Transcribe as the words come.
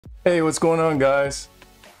Hey, what's going on, guys?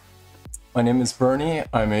 My name is Bernie.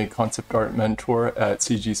 I'm a concept art mentor at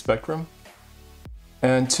CG Spectrum.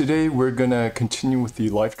 And today we're gonna continue with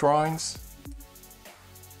the life drawings.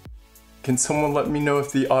 Can someone let me know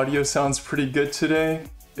if the audio sounds pretty good today?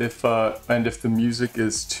 And if the music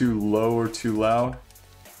is too low or too loud?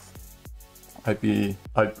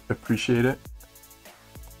 I'd appreciate it.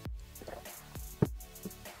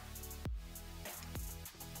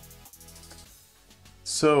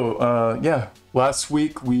 So, yeah, last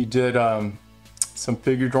week we did some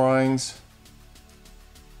figure drawings.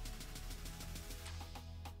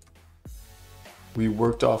 We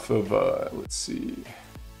worked off of, let's see,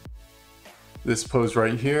 this pose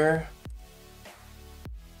right here.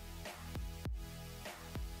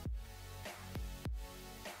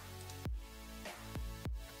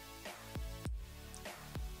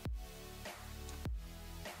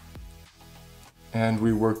 And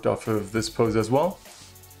we worked off of this pose as well.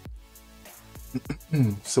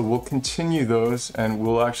 So we'll continue those, and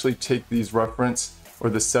we'll actually take these reference, or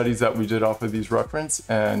the studies that we did off of these reference,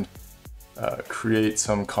 and create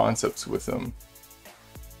some concepts with them.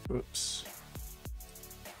 Oops.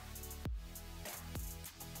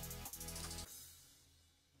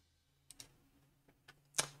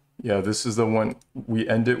 Yeah, this is the one we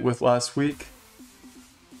ended with last week.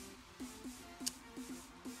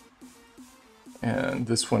 And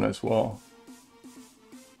this one as well.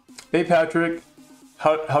 Hey Patrick,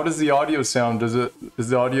 how does the audio sound? Is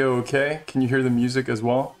the audio okay? Can you hear the music as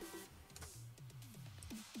well?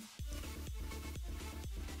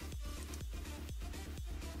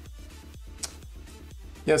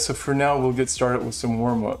 Yeah, so for now we'll get started with some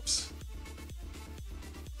warm-ups.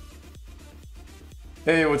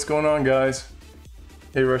 Hey, what's going on, guys?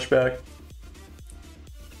 Hey, Rushback.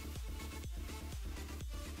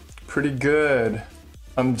 Pretty good.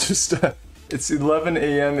 I'm just, it's 11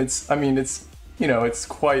 a.m. It's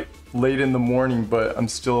quite late in the morning, but I'm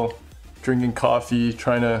still drinking coffee,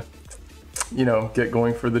 trying to, get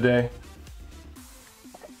going for the day.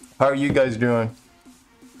 How are you guys doing?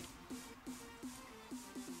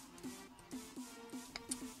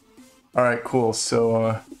 All right, cool.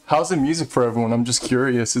 So, how's the music for everyone? I'm just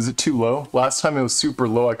curious. Is it too low? Last time it was super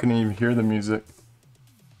low. I couldn't even hear the music.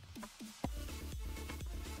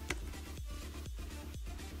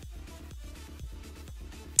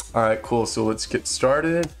 All right, cool. So let's get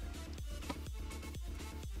started.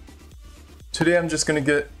 Today I'm just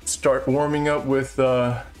gonna start warming up with,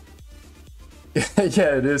 yeah,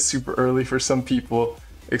 it is super early for some people,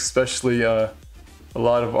 especially a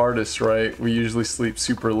lot of artists, right? We usually sleep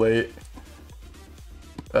super late.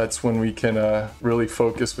 That's when we can really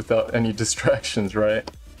focus without any distractions,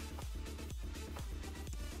 right?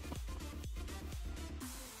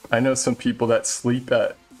 I know some people that sleep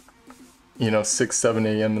at 6, 7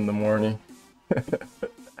 a.m. in the morning.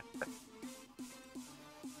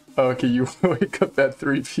 Okay, you wake up at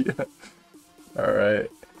 3 p.m. Alright.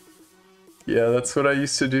 Yeah, that's what I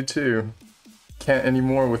used to do too. Can't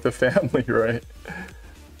anymore with the family, right?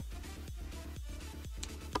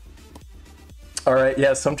 Alright,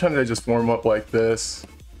 yeah, sometimes I just warm up like this.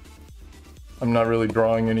 I'm not really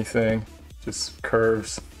drawing anything. Just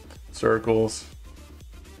curves, circles.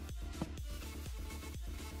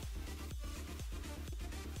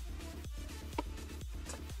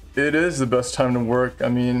 It is the best time to work. I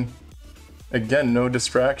mean, again, no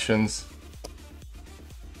distractions.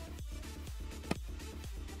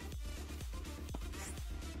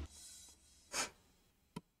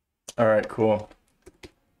 All right, cool.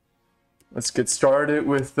 Let's get started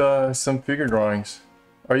with some figure drawings.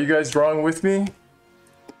 Are you guys drawing with me?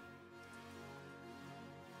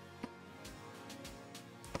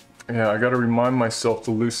 Yeah, I gotta remind myself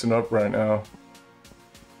to loosen up right now.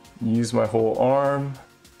 Use my whole arm.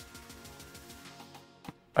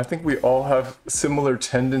 I think we all have similar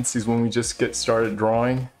tendencies when we just get started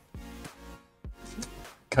drawing.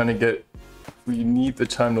 We need the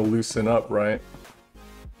time to loosen up, right?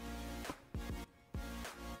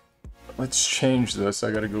 Let's change this.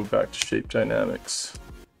 I gotta go back to shape dynamics.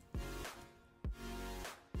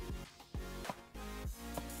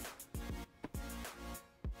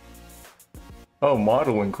 Oh,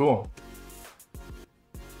 modeling, cool.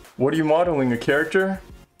 What are you modeling, a character?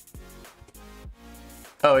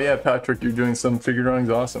 Oh yeah, Patrick, you're doing some figure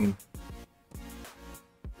drawings, awesome.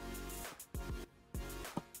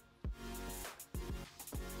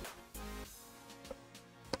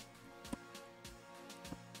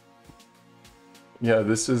 Yeah,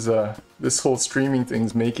 this whole streaming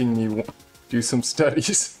thing's making me do some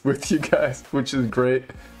studies with you guys, which is great.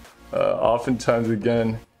 Oftentimes,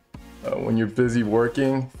 again, when you're busy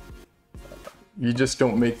working, you just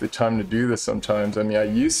don't make the time to do this sometimes. I mean, I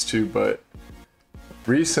used to, but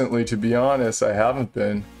recently, to be honest, I haven't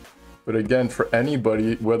been. But again, for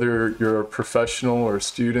anybody, whether you're a professional or a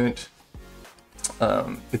student,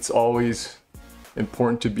 it's always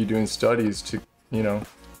important to be doing studies to, you know,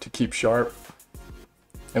 to keep sharp.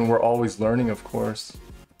 And we're always learning, of course.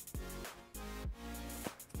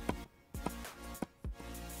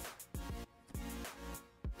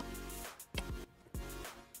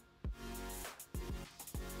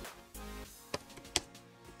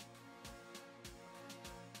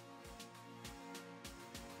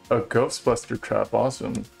 A Ghostbuster trap,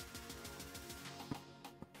 awesome.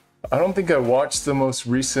 I don't think I watched the most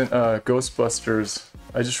recent Ghostbusters.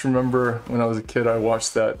 I just remember when I was a kid I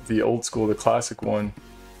watched that, the old school, the classic one.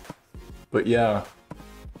 But yeah,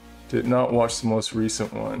 did not watch the most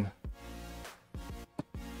recent one.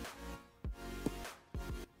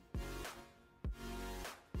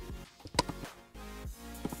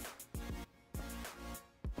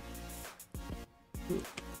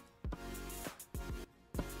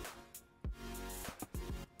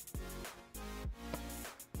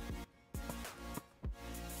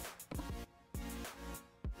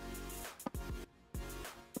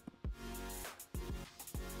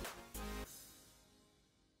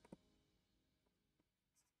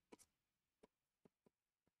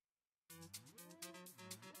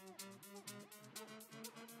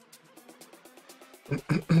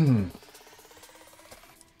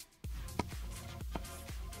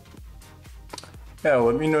 Yeah,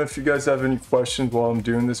 let me know if you guys have any questions while I'm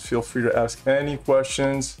doing this. Feel free to ask any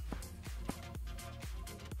questions.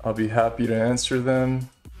 I'll be happy to answer them.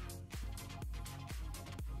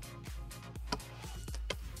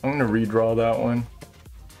 I'm gonna redraw that one.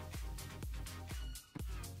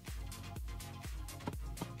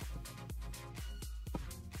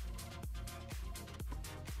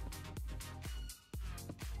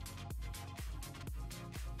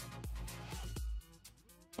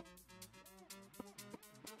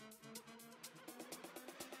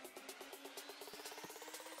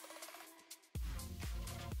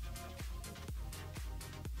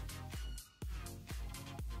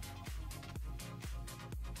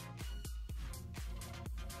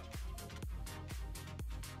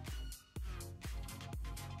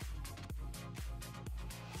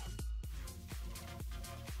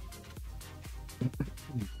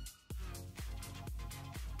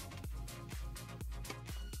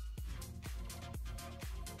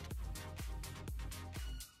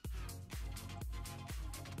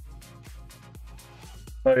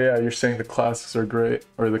 Oh yeah, you're saying the classics are great,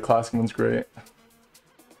 or the classic one's great.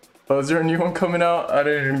 Oh, is there a new one coming out? I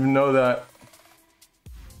didn't even know that.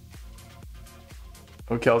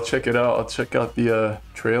 Okay, I'll check it out. I'll check out the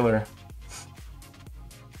trailer.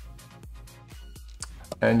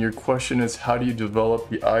 And your question is, how do you develop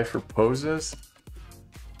the eye for poses?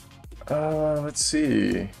 Let's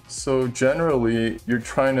see. So generally, you're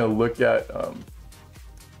trying to look at,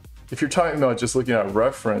 if you're talking about just looking at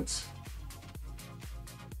reference,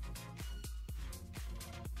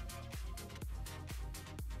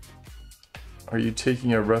 are you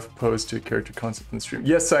taking a rough pose to a character concept in the stream?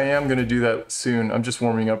 Yes, I am going to do that soon. I'm just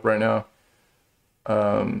warming up right now.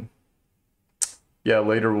 Yeah,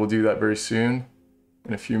 later we'll do that very soon,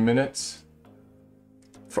 in a few minutes.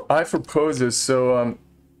 For eye for poses, so,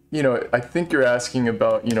 you know, I think you're asking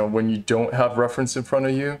about, you know, when you don't have reference in front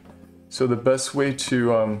of you. So the best way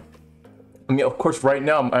to, I mean, of course, right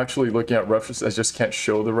now I'm actually looking at reference. I just can't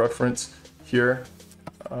show the reference here.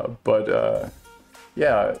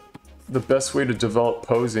 Yeah. The best way to develop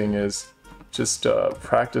posing is just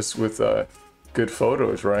practice with good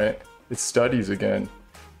photos, right? It's studies again.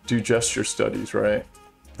 Do gesture studies, right?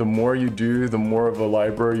 The more you do, the more of a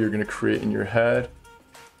library you're going to create in your head.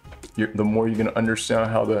 The more you're going to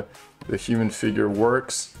understand how the human figure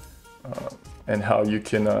works, and how you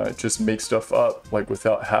can just make stuff up like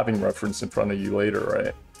without having reference in front of you later,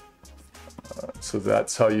 right? So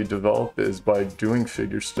that's how you develop, is by doing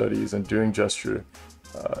figure studies and doing gesture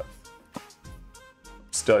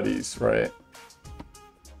studies, right?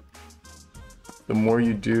 The more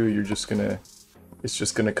you do, it's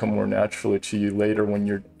just gonna come more naturally to you later when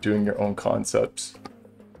you're doing your own concepts.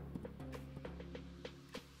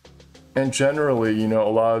 And generally, you know,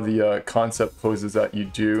 a lot of the concept poses that you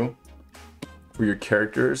do for your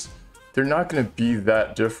characters, they're not gonna be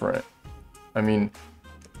that different. I mean,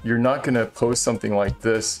 you're not gonna pose something like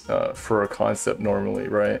this for a concept normally,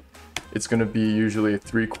 right? It's gonna be usually a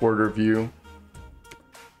 3/4 view,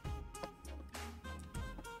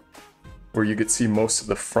 where you could see most of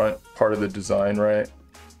the front part of the design, right?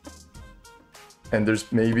 And there's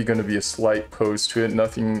maybe going to be a slight pose to it,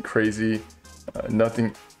 nothing crazy.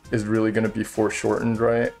 Nothing is really going to be foreshortened,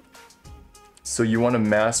 right? So you want to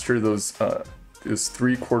master those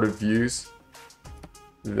 3/4 views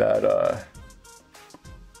that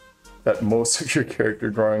that most of your character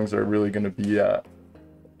drawings are really going to be at.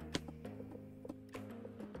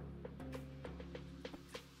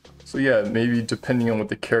 So yeah, maybe depending on what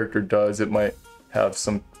the character does, it might have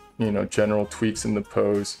some, you know, general tweaks in the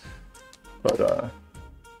pose, but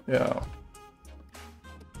yeah.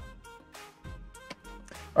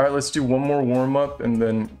 All right, let's do one more warm up and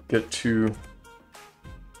then get to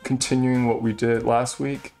continuing what we did last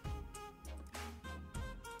week.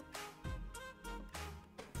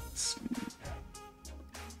 Let's see.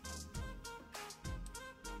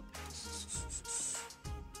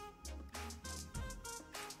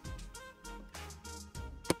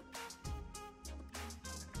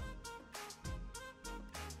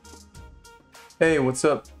 Hey, what's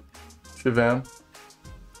up, Shivam?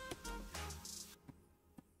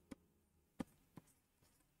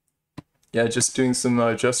 Yeah, just doing some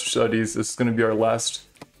gesture studies. This is going to be our last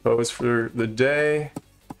pose for the day.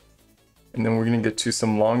 And then we're going to get to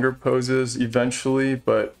some longer poses eventually,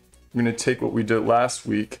 but I'm going to take what we did last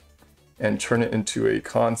week and turn it into a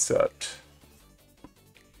concept.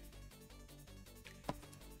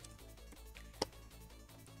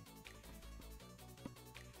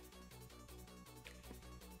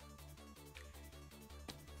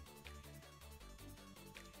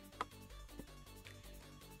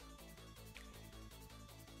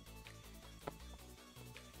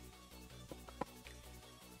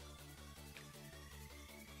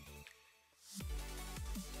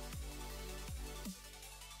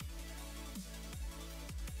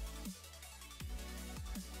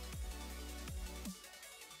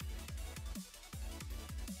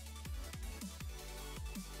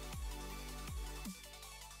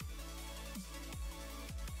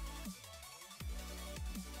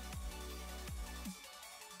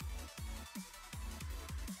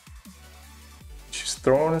 She's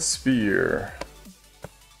throwing a spear.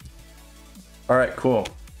 All right, cool.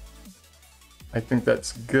 I think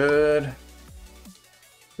that's good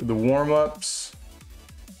for the warm-ups.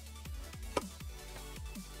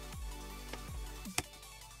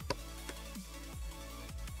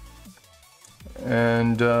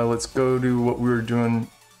 And let's go to what we were doing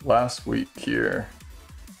last week here.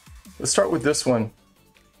 Let's start with this one.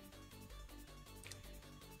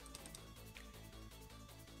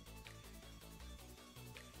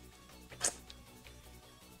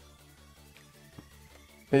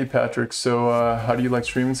 Hey Patrick, so how do you like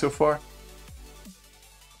streaming so far?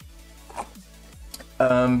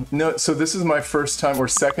 No, so this is my first time or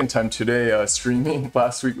second time today streaming.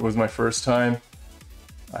 Last week was my first time.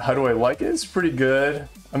 How do I like it? It's pretty good.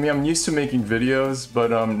 I mean, I'm used to making videos,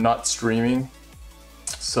 but not streaming.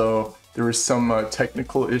 So there were some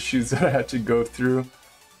technical issues that I had to go through,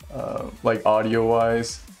 like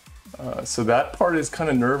audio-wise. So that part is kind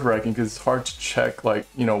of nerve-wracking because it's hard to check, like,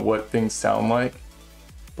 you know, what things sound like.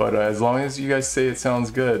 But as long as you guys say it sounds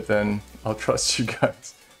good, then I'll trust you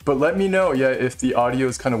guys. But let me know, yeah, if the audio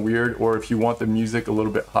is kind of weird or if you want the music a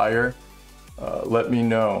little bit higher, let me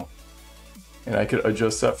know. And I could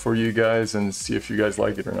adjust that for you guys and see if you guys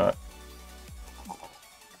like it or not.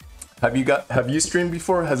 Have you streamed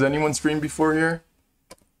before? Has anyone streamed before here?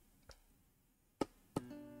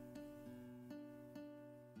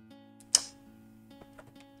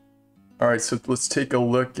 All right, so let's take a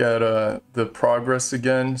look at the progress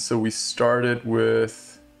again. So we started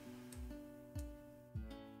with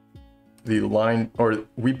the line, or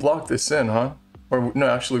we blocked this in, huh? Or no,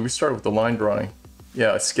 actually we started with the line drawing.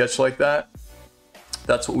 Yeah, a sketch like that.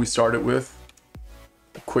 That's what we started with,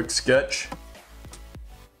 a quick sketch.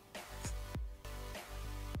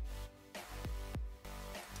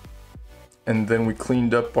 And then we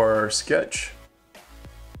cleaned up our sketch.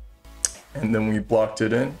 And then we blocked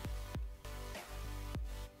it in.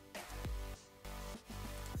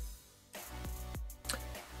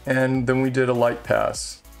 And then we did a light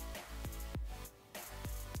pass.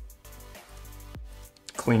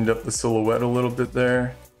 Cleaned up the silhouette a little bit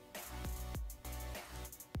there.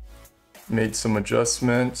 Made some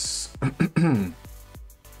adjustments.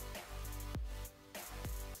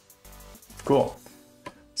 Cool.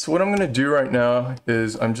 So what I'm gonna do right now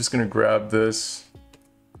is I'm just gonna grab this.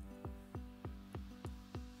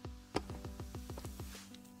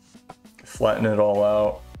 Flatten it all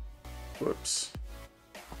out. Whoops.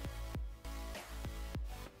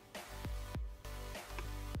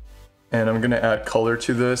 And I'm gonna add color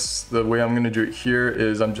to this. The way I'm gonna do it here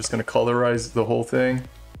is I'm just gonna colorize the whole thing.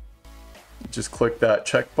 Just click that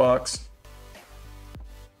checkbox.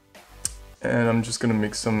 And I'm just gonna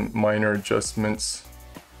make some minor adjustments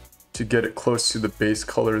to get it close to the base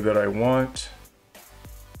color that I want.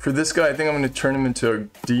 For this guy, I think I'm gonna turn him into a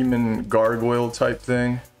demon gargoyle type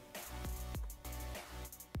thing.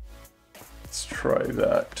 Let's try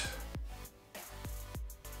that.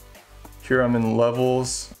 Here I'm in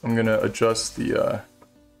levels. I'm gonna adjust the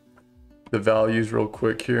values real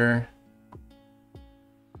quick here.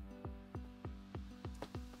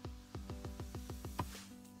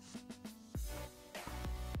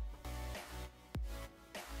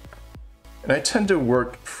 And I tend to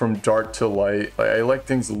work from dark to light. I like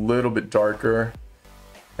things a little bit darker,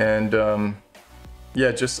 and yeah,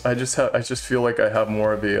 I just feel like I have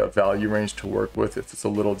more of a value range to work with if it's a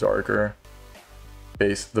little darker.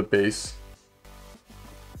 The base.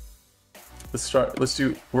 Let's work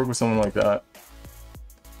with something like that.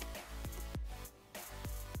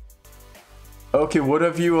 Okay, what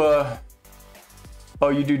have you oh,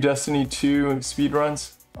 you do Destiny 2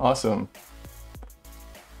 speedruns? Awesome.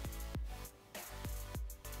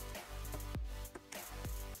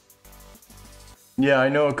 Yeah, I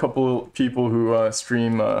know a couple people who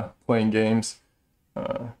stream playing games.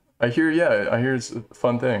 I hear it's a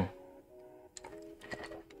fun thing.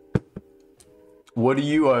 What do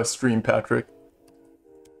you stream, Patrick?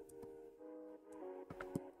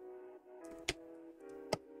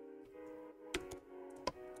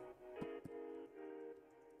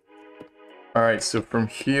 All right, so from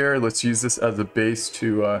here, let's use this as a base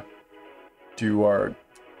to do our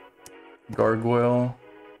gargoyle.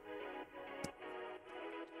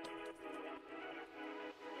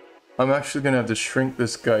 I'm actually gonna have to shrink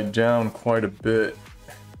this guy down quite a bit.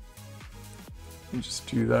 Let me just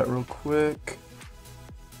do that real quick.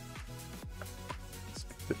 Let's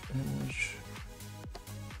get the image.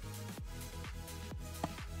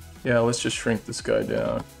 Yeah, let's just shrink this guy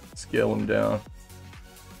down, scale him down.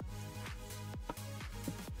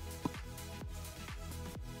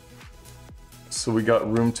 So we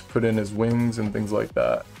got room to put in his wings and things like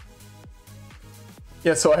that.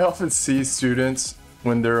 Yeah, so I often see students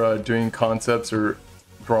when they're doing concepts or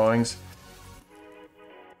drawings,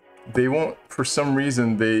 they won't, for some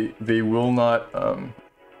reason, they will not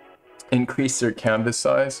increase their canvas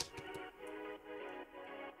size,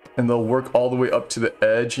 and they'll work all the way up to the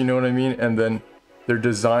edge, you know what I mean? And then their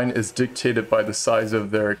design is dictated by the size of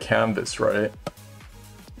their canvas, right?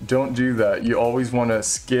 Don't do that. You always want to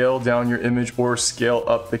scale down your image or scale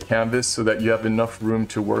up the canvas so that you have enough room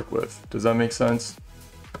to work with. Does that make sense?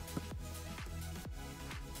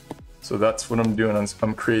 So that's what I'm doing.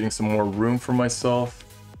 I'm creating some more room for myself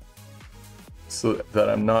so that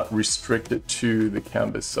I'm not restricted to the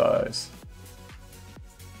canvas size.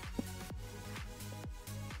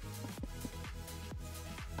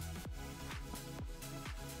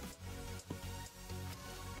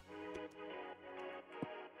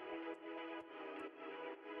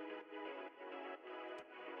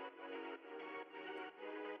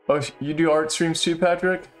 Oh, you do art streams too,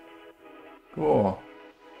 Patrick? Cool.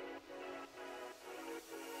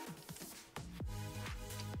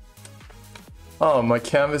 Oh, my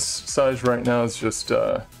canvas size right now is just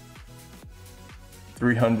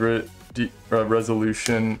 300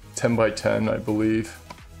 resolution, 10 by 10, I believe.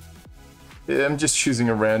 I'm just choosing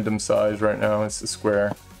a random size right now. It's a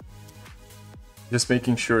square. Just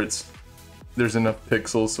making sure there's enough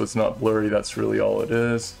pixels so it's not blurry. That's really all it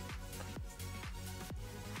is.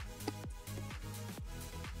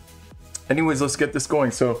 Anyways, let's get this going.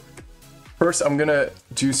 So first, I'm gonna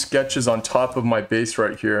do sketches on top of my base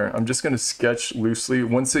right here. I'm just gonna sketch loosely.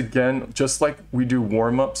 Once again, just like we do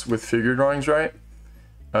warm-ups with figure drawings, right?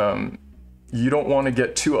 You don't wanna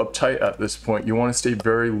get too uptight at this point. You wanna stay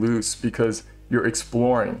very loose because you're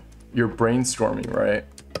exploring, you're brainstorming, right?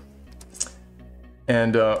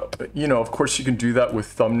 And you know, of course you can do that with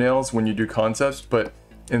thumbnails when you do concepts, but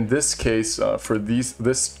in this case, for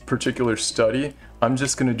this particular study, I'm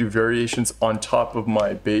just gonna do variations on top of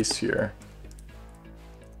my base here.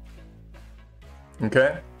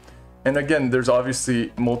 Okay? And again, there's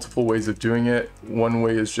obviously multiple ways of doing it. One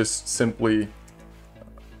way is just simply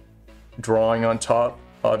drawing on top,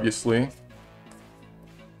 obviously.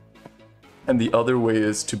 And the other way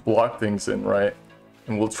is to block things in, right?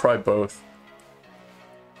 And we'll try both.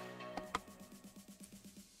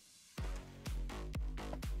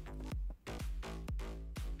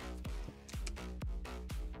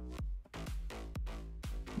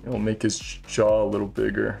 It'll make his jaw a little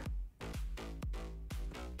bigger.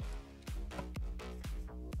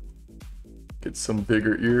 Get some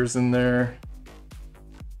bigger ears in there.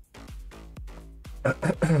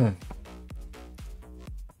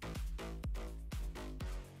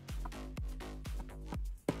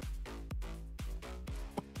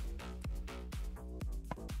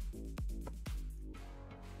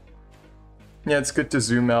 Yeah, it's good to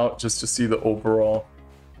zoom out just to see the overall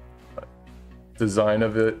design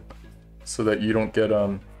of it so that you don't get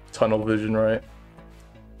tunnel vision, right?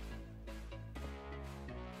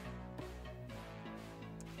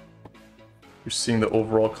 You're seeing the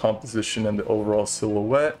overall composition and the overall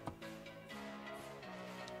silhouette.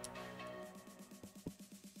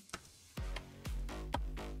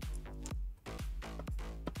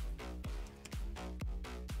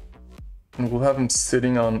 And we'll have him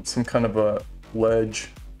sitting on some kind of a ledge,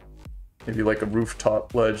 maybe like a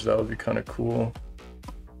rooftop ledge. That would be kind of cool.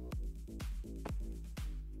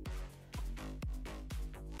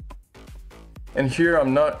 And here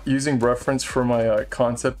I'm not using reference for my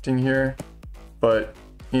concepting here, but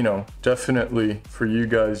you know, definitely for you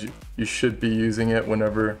guys, you should be using it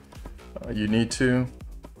whenever you need to.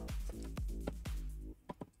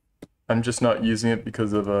 I'm just not using it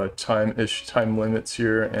because of time limits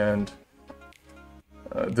here, and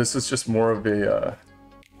this is just more of a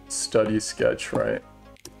study sketch, right?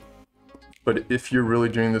 But if you're really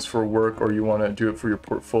doing this for work, or you want to do it for your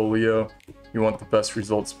portfolio, you want the best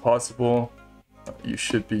results possible, you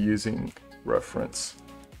should be using reference.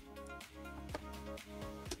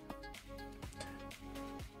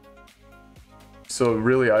 So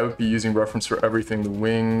really, I would be using reference for everything: the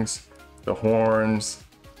wings, the horns,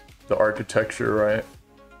 the architecture, right?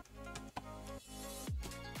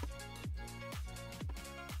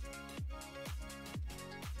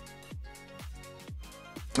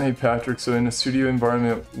 Hey Patrick, so in a studio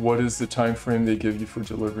environment, what is the time frame they give you for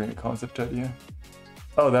delivering a concept idea?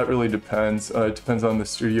 Oh, that really depends. It depends on the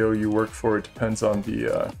studio you work for. It depends on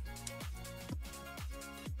the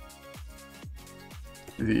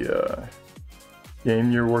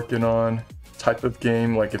game you're working on, type of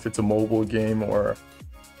game, like if it's a mobile game or,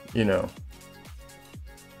 you know,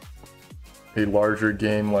 a larger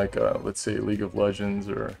game like let's say League of Legends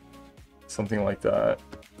or something like that.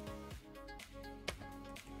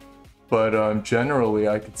 But generally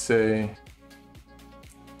I could say,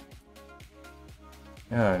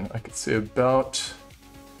 yeah, I could say about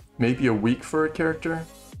maybe a week for a character.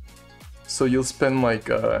 So you'll spend like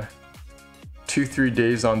 2-3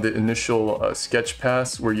 days on the initial sketch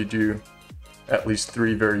pass, where you do at least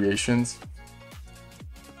 3 variations,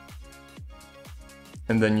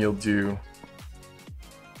 and then you'll do,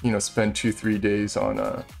 you know, spend 2-3 days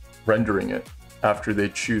on rendering it after they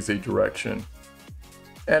choose a direction.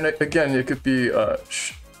 And again, it could be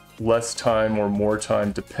less time or more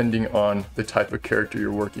time depending on the type of character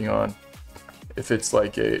you're working on. If it's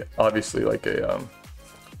like obviously like the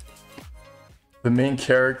main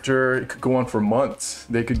character, it could go on for months.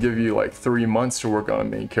 They could give you like 3 months to work on a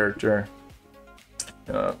main character.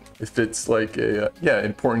 If it's like a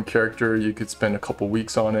important character, you could spend a couple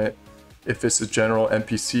weeks on it. If it's a general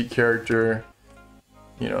NPC character,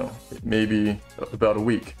 you know, maybe about a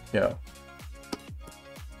week, yeah.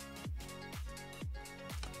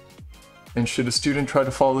 And should a student try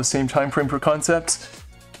to follow the same time frame for concepts?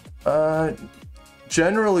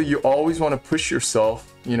 Generally, you always want to push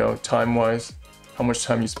yourself, you know, time-wise, how much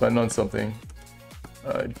time you spend on something.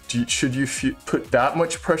 Should you put that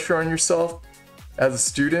much pressure on yourself as a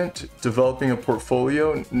student developing a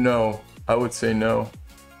portfolio? No, I would say no.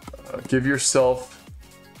 Give yourself,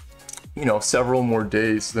 you know, several more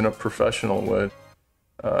days than a professional would.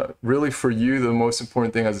 Really, for you, the most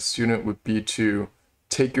important thing as a student would be to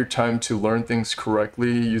take your time to learn things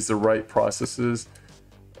correctly, use the right processes,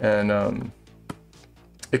 and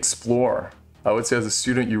explore. I would say as a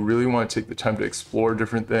student, you really want to take the time to explore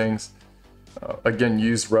different things. Again,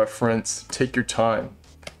 use reference, take your time.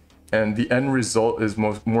 And the end result is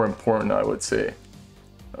more important, I would say.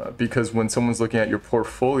 Because when someone's looking at your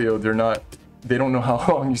portfolio, they don't know how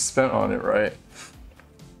long you spent on it, right?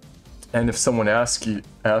 And if someone asks you,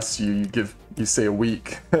 you say a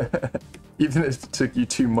week. Even if it took you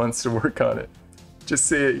 2 months to work on it, just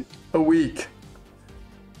say a week.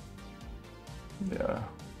 Yeah.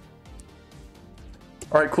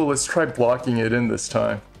 All right, cool. Let's try blocking it in this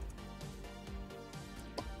time.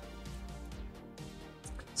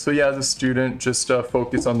 So yeah, as a student, just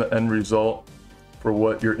focus on the end result for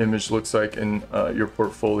what your image looks like in your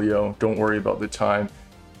portfolio. Don't worry about the time.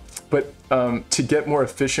 But to get more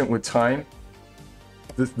efficient with time,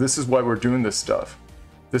 this is why we're doing this stuff.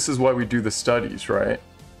 This is why we do the studies, right?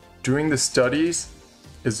 Doing the studies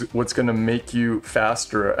is what's going to make you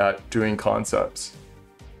faster at doing concepts.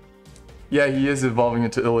 Yeah, he is evolving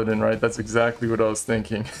into Illidan, right? That's exactly what I was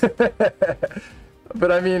thinking. But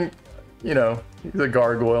I mean, you know, he's a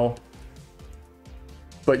gargoyle.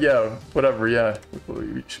 But yeah, whatever, yeah.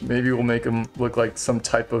 Maybe we'll make him look like some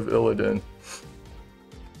type of Illidan.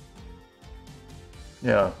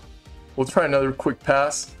 Yeah. We'll try another quick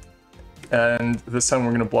pass, and this time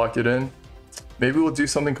we're gonna block it in. Maybe we'll do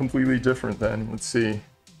something completely different then. Let's see.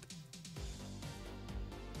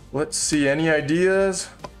 Let's see, any ideas?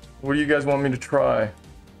 What do you guys want me to try?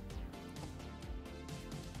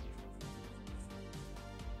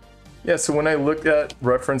 Yeah, so when I look at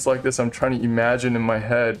reference like this, I'm trying to imagine in my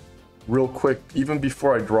head real quick, even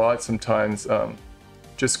before I draw it sometimes,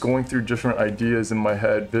 just going through different ideas in my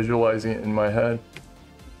head, visualizing it in my head,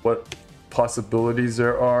 what possibilities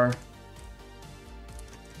there are.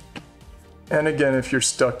 And again, if you're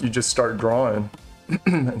stuck, you just start drawing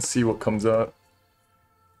and see what comes up.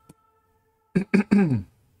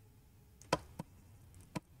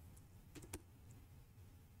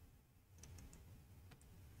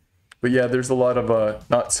 But yeah, there's a lot of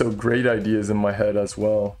not so great ideas in my head as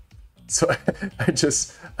well. So I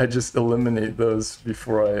just eliminate those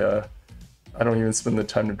before I don't even spend the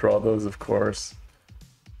time to draw those, of course.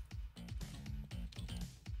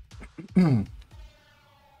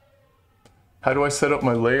 How do I set up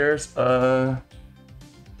my layers? Well,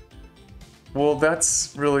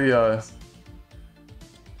 that's really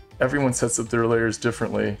everyone sets up their layers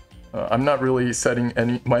differently. I'm not really setting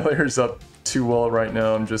my layers up too well right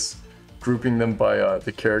now. I'm just grouping them by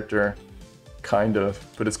the character, kind of,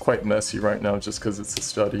 but it's quite messy right now just because it's a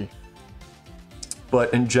study.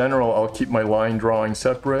 But in general, I'll keep my line drawing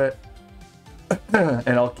separate and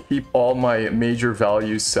I'll keep all my major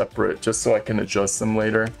values separate just so I can adjust them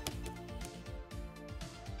later.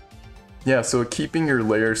 Yeah, so keeping your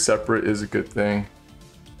layers separate is a good thing.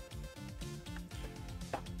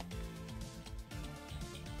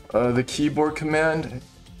 The keyboard command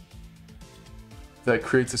that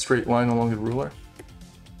creates a straight line along the ruler.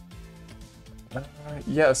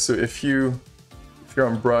 Yeah, so if you're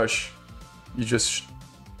on brush, you just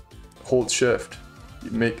hold shift.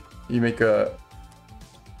 You make a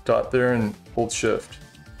dot there and hold shift.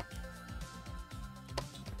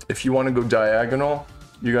 If you want to go diagonal,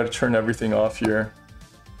 you got to turn everything off here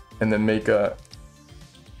and then make a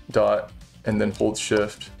dot and then hold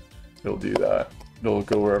shift. It'll do that. It'll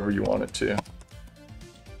go wherever you want it to.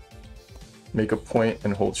 Make a point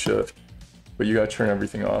and hold shift, but you got to turn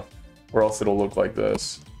everything off or else it'll look like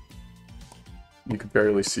this. You could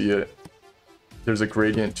barely see it. There's a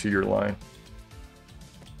gradient to your line.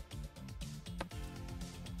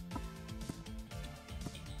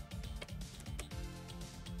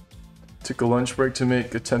 Took a lunch break to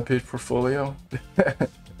make a 10-page portfolio.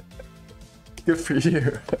 Good for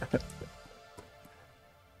you.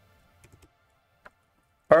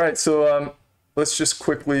 All right, so let's just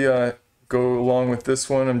quickly go along with this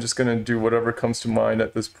one. I'm just gonna do whatever comes to mind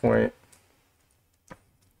at this point,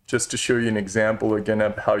 just to show you an example again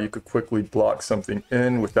of how you could quickly block something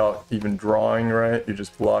in without even drawing, right? You're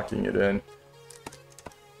just blocking it in.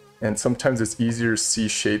 And sometimes it's easier to see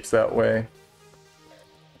shapes that way.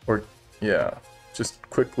 Or, yeah, just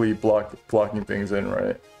quickly blocking things in,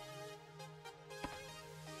 right?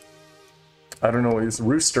 I don't know, he's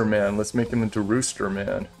Rooster Man. Let's make him into Rooster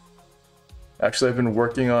Man. Actually, I've been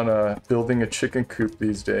working on building a chicken coop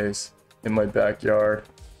these days in my backyard.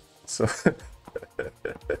 So it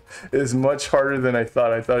is much harder than I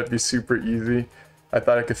thought. I thought it'd be super easy. I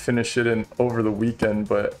thought I could finish it in over the weekend,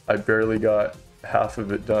 but I barely got half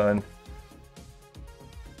of it done.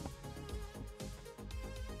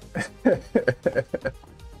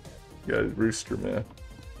 Yeah, Rooster Man.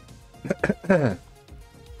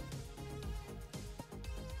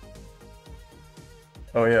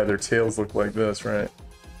 Oh yeah, their tails look like this, right?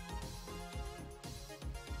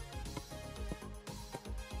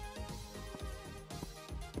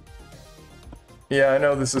 Yeah, I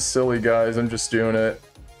know this is silly, guys. I'm just doing it.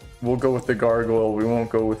 We'll go with the gargoyle. We won't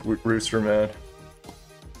go with Rooster Man.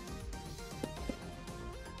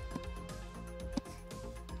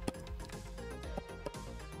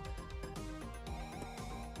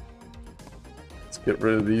 Let's get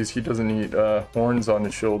rid of these. He doesn't need horns on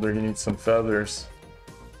his shoulder. He needs some feathers.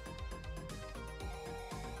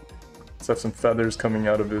 Let's have some feathers coming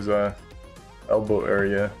out of his elbow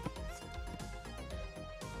area.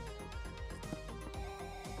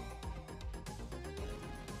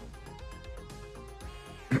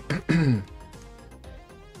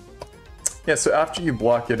 Yeah, so after you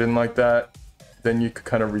block it in like that, then you could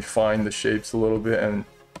kind of refine the shapes a little bit and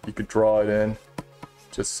you could draw it in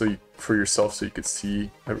just so for yourself so you could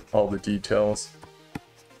see all the details.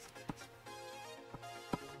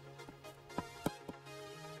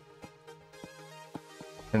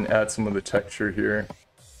 And add some of the texture here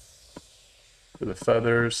for the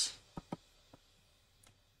feathers.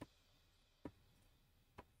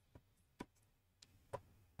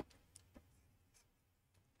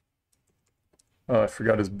 Oh, I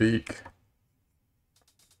forgot his beak.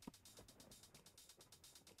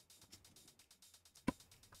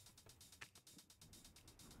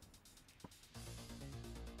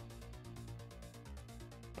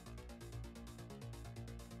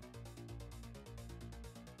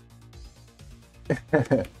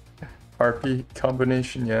 Harpy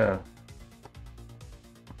combination, yeah.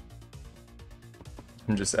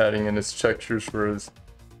 I'm just adding in his textures for his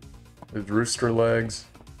rooster legs.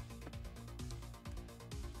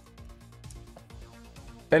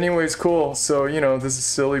 Anyways, cool. So, you know, this is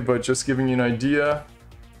silly, but just giving you an idea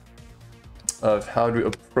of how to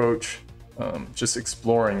approach just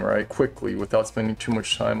exploring, right? Quickly, without spending too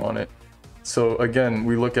much time on it. So again,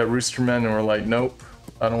 we look at Roosterman and we're like, nope,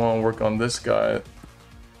 I don't want to work on this guy.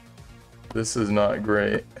 This is not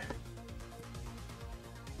great.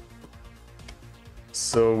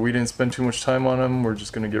 So we didn't spend too much time on him. We're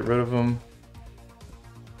just going to get rid of him.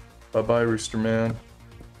 Bye-bye, Roosterman.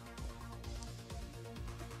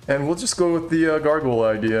 And we'll just go with the gargoyle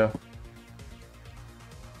idea.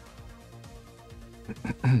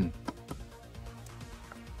 And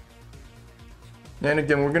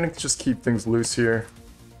again, we're going to just keep things loose here.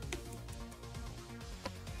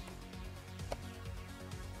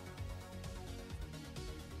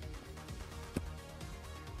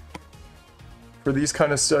 For these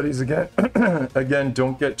kind of studies, again, again,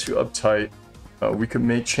 don't get too uptight. We can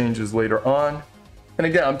make changes later on. And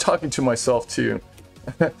again, I'm talking to myself too.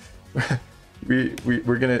 we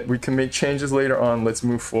can make changes later on. Let's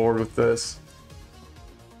move forward with this.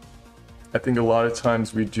 I think a lot of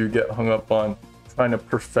times we do get hung up on trying to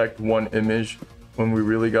perfect one image when we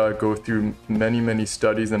really got to go through many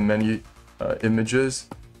studies and many images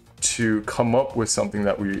to come up with something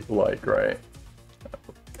that we like, right?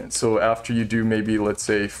 And so after you do maybe, let's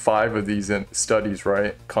say, 5 of these studies,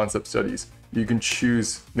 right, concept studies, you can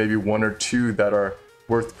choose maybe 1 or 2 that are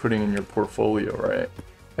worth putting in your portfolio, right?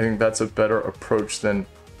 I think that's a better approach than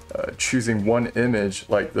choosing one image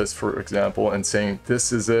like this, for example, and saying,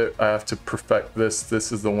 this is it, I have to perfect this,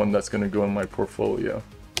 this is the one that's going to go in my portfolio.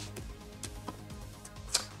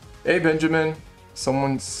 Hey Benjamin,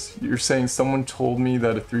 you're saying someone told me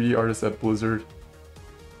that a 3D artist at Blizzard,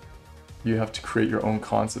 you have to create your own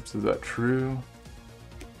concepts. Is that true?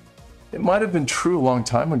 It might have been true a long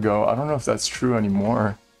time ago. I don't know if that's true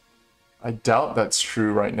anymore. I doubt that's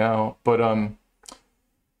true right now, but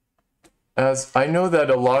as I know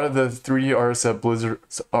that a lot of the 3D artists at Blizzard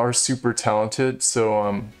are super talented,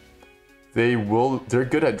 so they're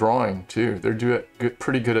good at drawing too. They're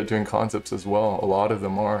pretty good at doing concepts as well. A lot of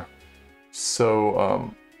them are.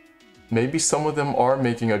 So maybe some of them are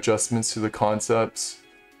making adjustments to the concepts,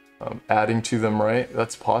 adding to them, right?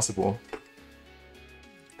 That's possible.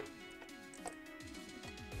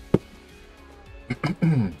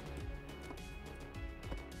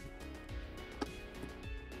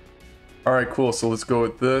 Alright, cool. So let's go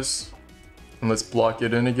with this. And let's block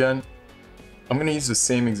it in again. I'm going to use the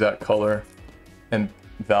same exact color and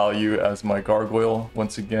value as my gargoyle.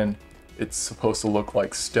 Once again, it's supposed to look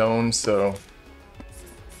like stone, so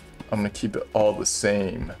I'm going to keep it all the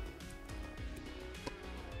same.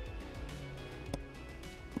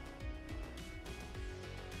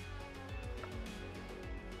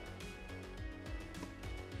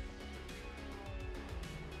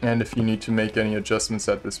 And if you need to make any adjustments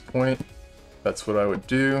at this point, that's what I would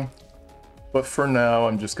do. But for now,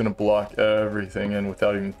 I'm just going to block everything in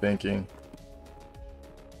without even thinking.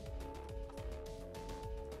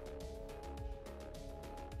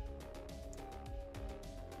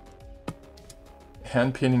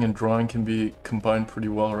 Hand painting and drawing can be combined pretty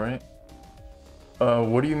well, right?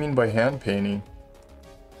 What do you mean by hand painting?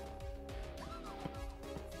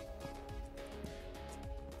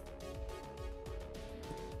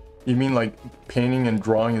 You mean like painting and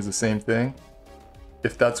drawing is the same thing?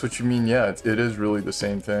 If that's what you mean, yeah, it is really the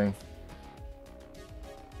same thing.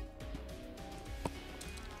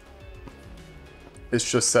 It's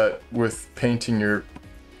just that with painting, you're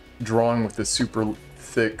drawing with a super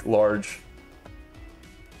thick, large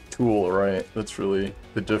tool, right? That's really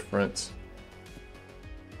the difference.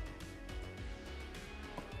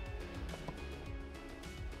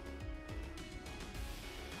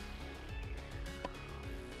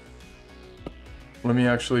 Let me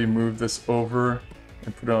actually move this over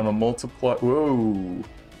and put it on a multiply. Whoa!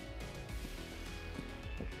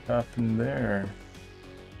 What happened there?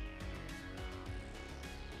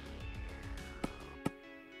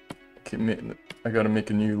 Okay, I gotta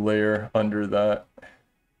make a new layer under that.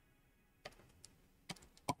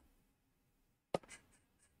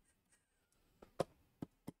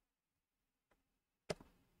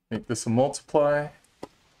 Make this a multiply.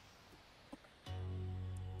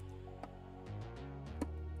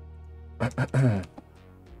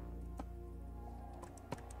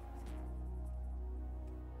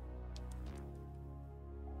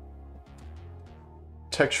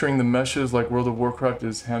 Texturing the meshes like World of Warcraft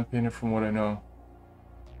is hand painted from what I know.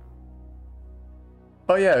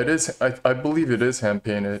 Oh yeah, it is. I believe it is hand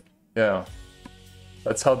painted. Yeah.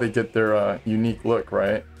 That's how they get their unique look,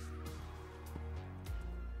 right?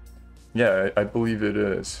 Yeah, I believe it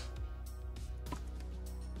is.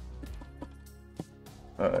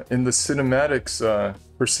 In the cinematics,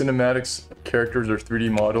 for cinematics, characters or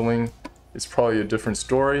 3D modeling, it's probably a different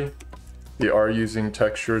story. They are using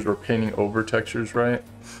textures or painting over textures, right?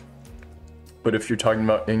 But if you're talking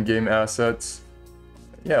about in-game assets,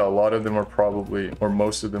 yeah, a lot of them are probably, or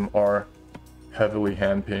most of them are heavily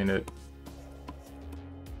hand painted.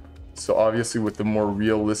 So obviously with the more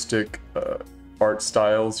realistic art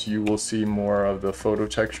styles, you will see more of the photo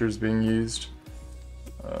textures being used.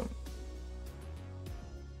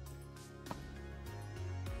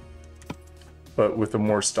 But with a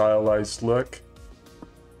more stylized look,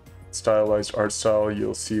 stylized art style,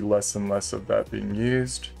 you'll see less and less of that being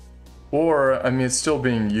used. Or, I mean, it's still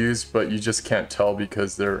being used, but you just can't tell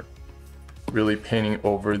because they're really painting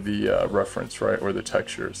over the reference, right? Or the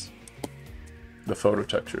textures, the photo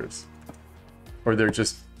textures. Or they're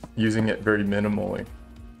just using it very minimally.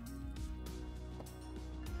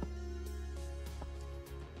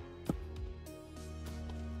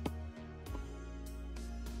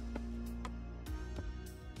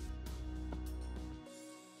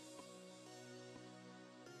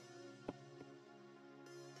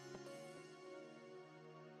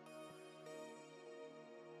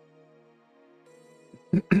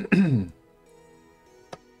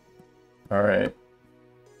 All right.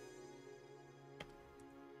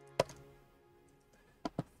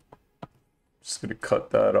 Just gonna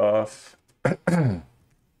cut that off.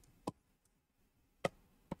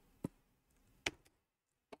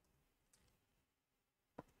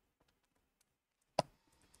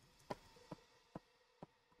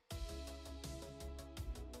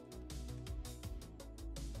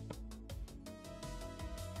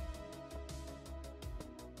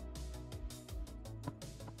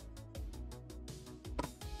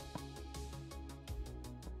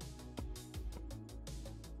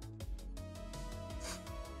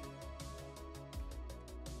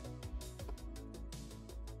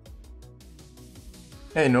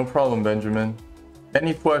 Hey, no problem, Benjamin.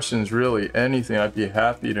 Any questions, really, anything, I'd be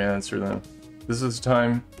happy to answer them. This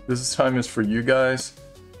time is for you guys,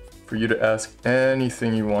 for you to ask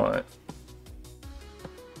anything you want.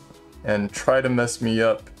 And try to mess me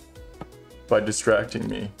up by distracting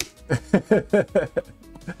me.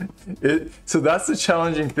 So that's the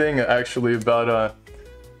challenging thing, actually, about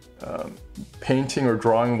painting or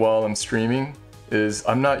drawing while I'm streaming. Is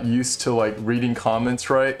I'm not used to like reading comments,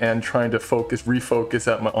 right, and trying to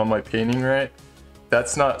refocus on my painting, right?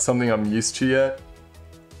 That's not something I'm used to yet.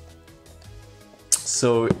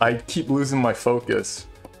 So I keep losing my focus.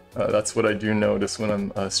 That's what I do notice when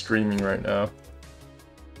I'm streaming right now.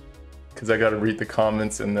 Because I gotta read the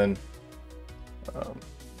comments and then,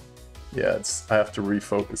 yeah, I have to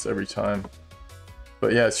refocus every time.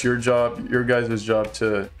 But yeah, it's your job, your guys' job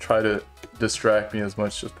to try to distract me as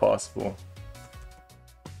much as possible.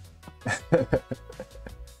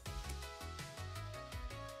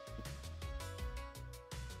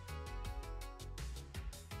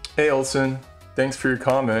 Hey Olson, thanks for your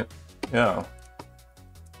comment. Yeah.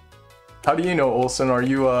 How do you know, Olson? Are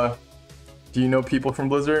you do you know people from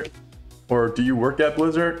Blizzard? Or do you work at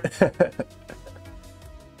Blizzard?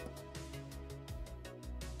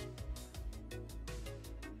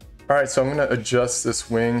 Alright, so I'm gonna adjust this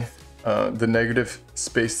wing. The negative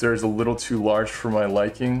space there is a little too large for my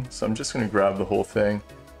liking, so I'm just going to grab the whole thing,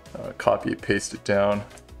 copy it, paste it down.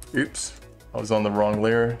 Oops, I was on the wrong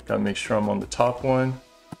layer. Gotta make sure I'm on the top one.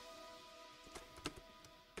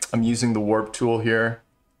 I'm using the warp tool here.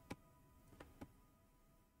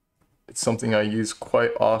 It's something I use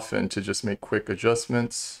quite often to just make quick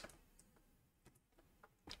adjustments.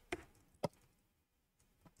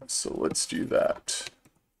 So let's do that.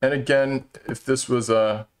 And again, if this was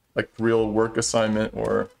a like real work assignment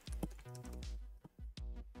or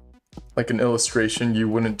like an illustration, you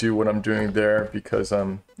wouldn't do what I'm doing there because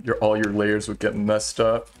all your layers would get messed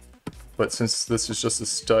up. But since this is just a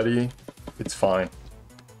study, it's fine.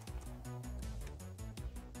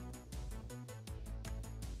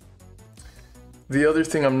 The other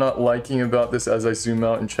thing I'm not liking about this as I zoom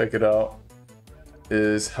out and check it out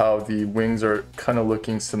is how the wings are kind of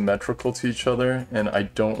looking symmetrical to each other, and I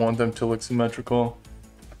don't want them to look symmetrical.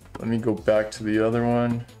 Let me go back to the other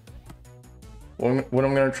one. What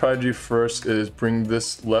I'm going to try to do first is bring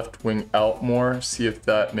this left wing out more, see if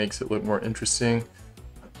that makes it look more interesting.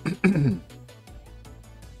 I'm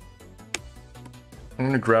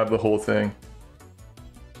going to grab the whole thing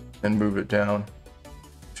and move it down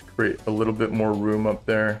to create a little bit more room up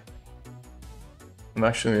there. I'm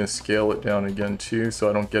actually going to scale it down again too, so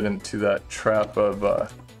I don't get into that trap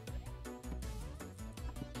of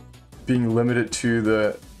being limited to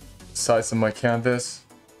the size of my canvas.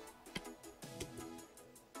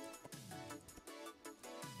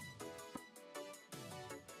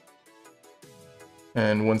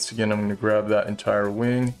 And once again, I'm going to grab that entire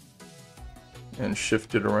wing and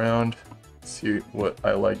shift it around, see what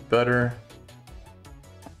I like better.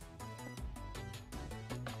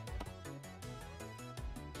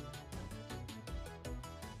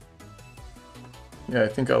 Yeah, I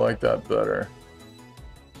think I like that better.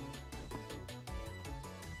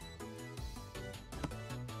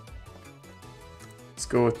 Let's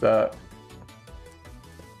go with that.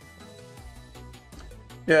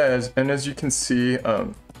 Yeah, and as you can see,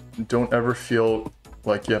 don't ever feel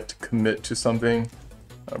like you have to commit to something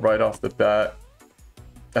right off the bat.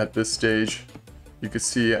 At this stage, you can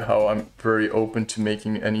see how I'm very open to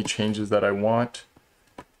making any changes that I want.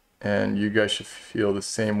 And you guys should feel the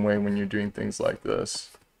same way when you're doing things like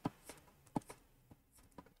this.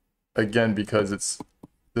 Again, because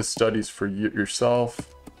this study's for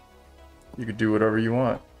yourself, you could do whatever you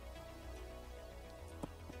want.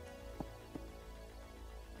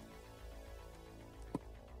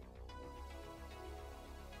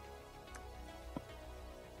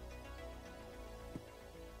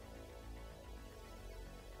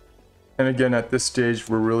 And again, at this stage,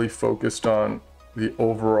 we're really focused on the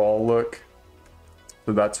overall look.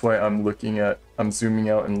 So that's why I'm zooming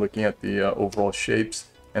out and looking at the overall shapes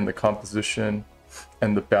and the composition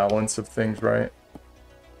and the balance of things, right?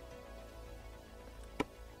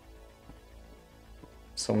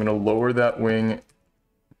 So I'm going to lower that wing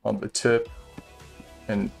on the tip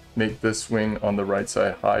and make this wing on the right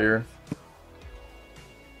side higher.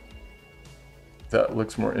 That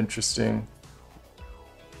looks more interesting.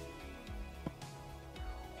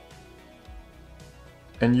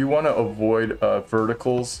 And you want to avoid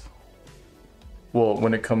verticals. Well,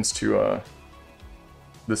 when it comes to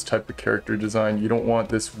this type of character design, you don't want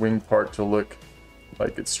this wing part to look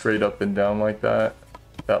like it's straight up and down like that.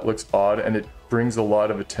 That looks odd and it brings a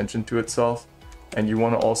lot of attention to itself. And you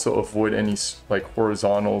want to also avoid any like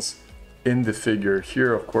horizontals in the figure.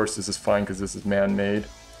 Here, of course, this is fine because this is man-made,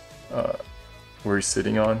 where he's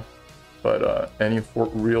sitting on. But any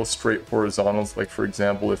real straight horizontals, like for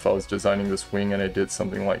example, if I was designing this wing and I did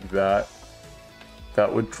something like that,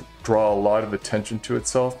 that would draw a lot of attention to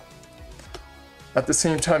itself. At the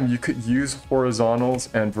same time, you could use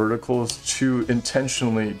horizontals and verticals to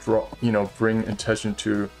intentionally bring attention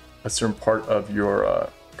to a certain part of your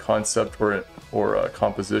concept or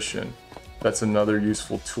composition. That's another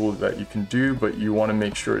useful tool that you can do, but you want to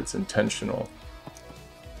make sure it's intentional.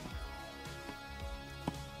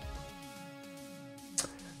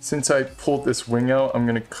 Since I pulled this wing out, I'm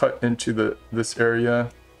going to cut into this area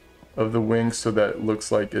of the wing so that it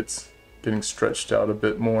looks like it's getting stretched out a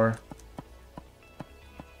bit more.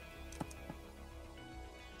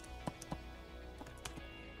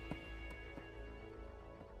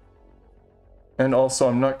 And also,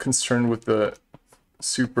 I'm not concerned with the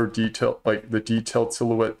super detail, like the detailed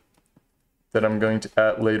silhouette that I'm going to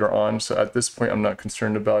add later on. So at this point, I'm not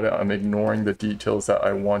concerned about it. I'm ignoring the details that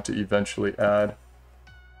I want to eventually add.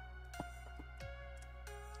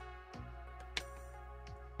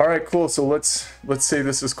 All right, cool. So let's say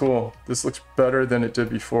this is cool. This looks better than it did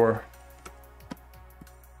before.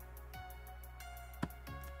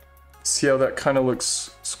 See how that kind of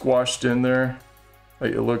looks squashed in there?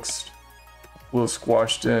 Like it looks a little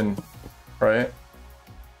squashed in, right?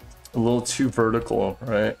 A little too vertical,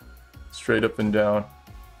 right? Straight up and down.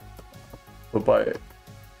 But by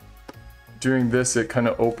doing this, it kind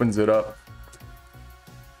of opens it up.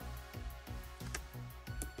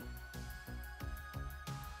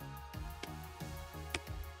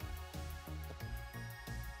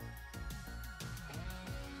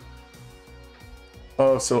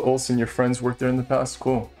 Oh, so Olsen, your friends worked there in the past?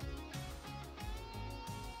 Cool.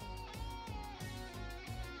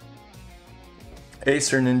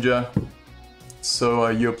 Acer Ninja. So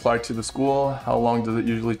you applied to the school. How long does it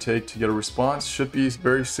usually take to get a response? Should be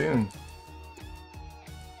very soon.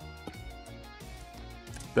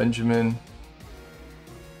 Benjamin.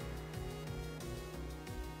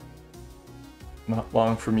 Not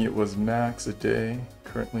long for me, it was max a day.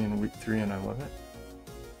 Currently in week 3 and I love it.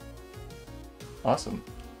 Awesome.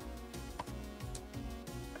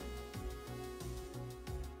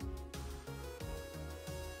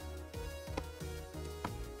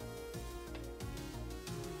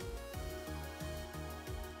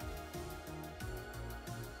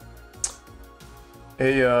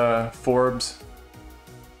 Hey, Forbes,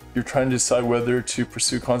 you're trying to decide whether to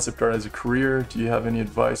pursue concept art as a career. Do you have any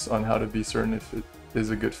advice on how to be certain if it is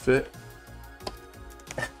a good fit?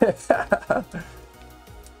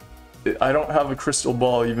 I don't have a crystal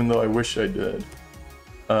ball, even though I wish I did.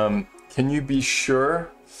 Can you be sure?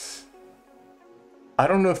 I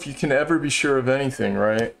don't know if you can ever be sure of anything,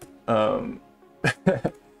 right?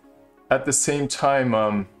 At the same time,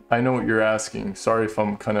 I know what you're asking. Sorry if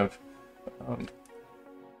I'm kind of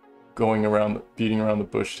beating around the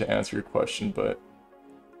bush to answer your question, but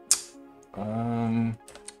I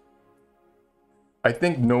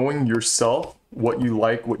think knowing yourself, what you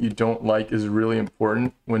like, what you don't like, is really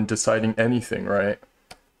important when deciding anything, right?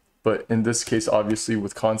 But in this case, obviously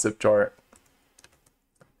with concept art,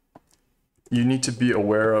 you need to be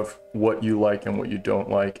aware of what you like and what you don't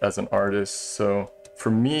like as an artist. So for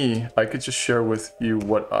me, I could just share with you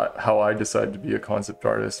how I decided to be a concept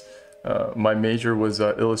artist. My major was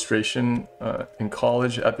illustration in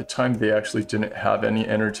college. At the time, they actually didn't have any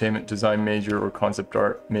entertainment design major or concept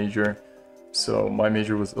art major. So my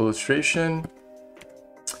major was illustration.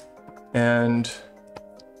 And,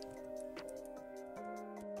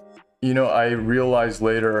 you know, I realized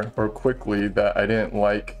later or quickly that I didn't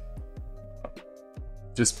like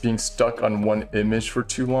just being stuck on one image for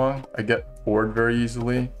too long. I get bored very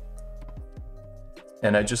easily.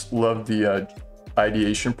 And I just love the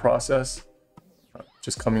ideation process,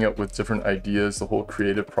 just coming up with different ideas, the whole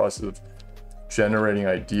creative process of generating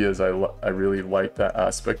ideas. I really like that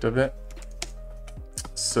aspect of it.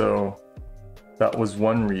 So that was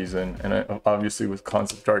one reason. And obviously with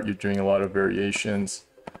concept art, you're doing a lot of variations,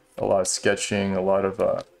 a lot of sketching, a lot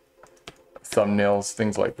of thumbnails,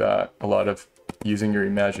 things like that, a lot of using your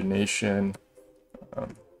imagination,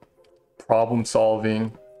 problem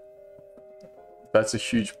solving. That's a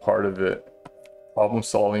huge part of it. Problem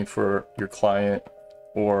solving for your client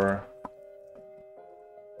or,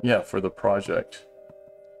 yeah, for the project.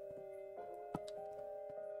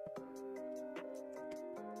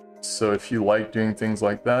 So if you like doing things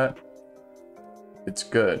like that, it's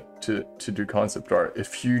good to do concept art.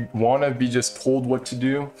 If you want to be just told what to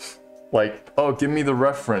do, like, oh, give me the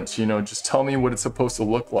reference, you know, just tell me what it's supposed to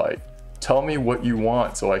look like. Tell me what you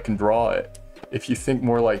want so I can draw it. If you think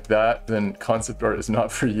more like that, then concept art is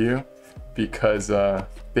not for you, because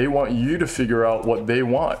they want you to figure out what they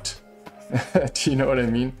want. Do you know what I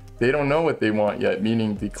mean? They don't know what they want yet,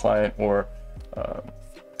 meaning the client or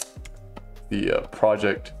the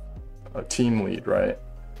project team lead, right?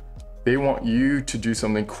 They want you to do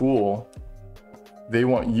something cool. They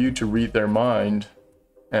want you to read their mind,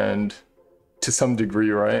 and to some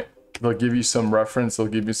degree, right? They'll give you some reference, they'll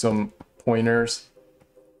give you some pointers,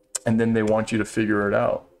 and then they want you to figure it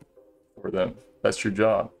out for them. That's your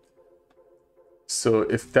job. So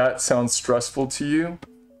if that sounds stressful to you,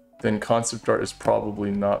 then concept art is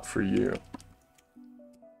probably not for you.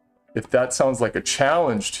 If that sounds like a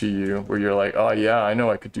challenge to you, where you're like, oh yeah, I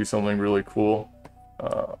know I could do something really cool.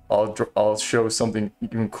 I'll show something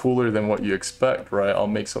even cooler than what you expect, right? I'll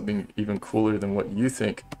make something even cooler than what you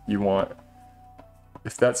think you want.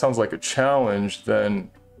 If that sounds like a challenge,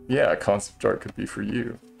 then yeah, concept art could be for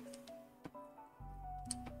you.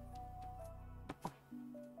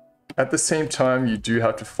 At the same time, you do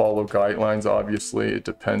have to follow guidelines, obviously. It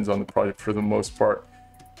depends on the project. For the most part,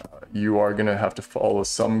 you are going to have to follow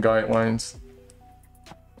some guidelines.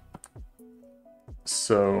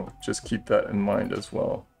 So just keep that in mind as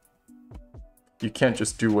well. You can't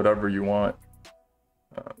just do whatever you want.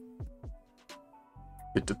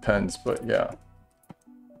 It depends, but yeah,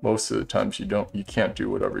 most of the times you can't do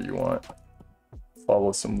whatever you want.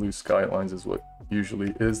 Follow some loose guidelines is what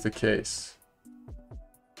usually is the case.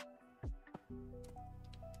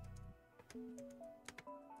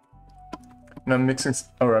 And I'm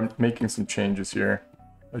making some changes here,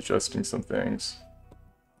 adjusting some things,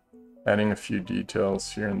 adding a few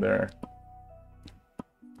details here and there.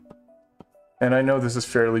 And I know this is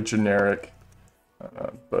fairly generic,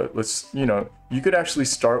 but you could actually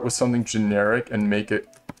start with something generic and make it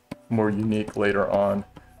more unique later on.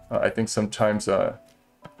 I think sometimes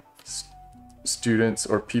students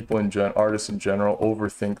or people artists in general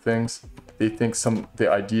overthink things. They think the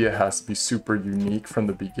idea has to be super unique from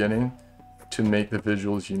the beginning to make the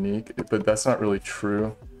visuals unique, but that's not really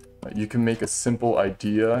true. You can make a simple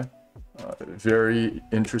idea very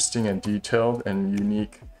interesting and detailed and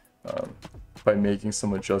unique by making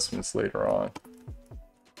some adjustments later on.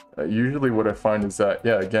 Usually what I find is that,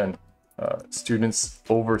 yeah, again, students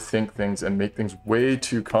overthink things and make things way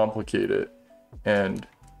too complicated, and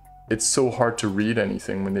it's so hard to read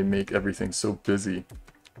anything when they make everything so busy.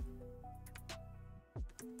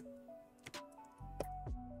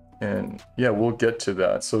 And yeah, we'll get to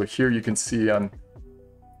that. So here you can see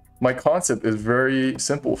my concept is very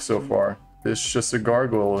simple so far. It's just a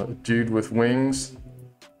gargoyle, a dude with wings,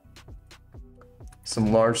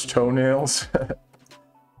 some large toenails,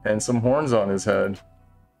 and some horns on his head.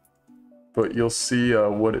 But you'll see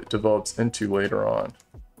what it develops into later on.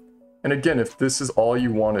 And again, if this is all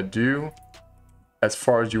you want to do, as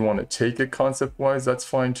far as you want to take it concept-wise, that's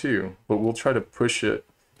fine too. But we'll try to push it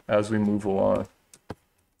as we move along.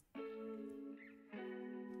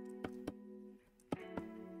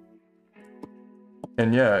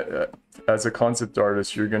 And yeah, as a concept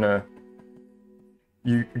artist, you're gonna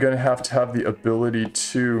have to have the ability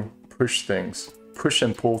to push things, push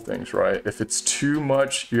and pull things, right? If it's too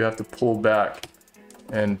much, you have to pull back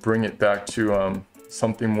and bring it back to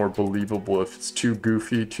something more believable. If it's too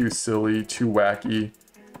goofy, too silly, too wacky,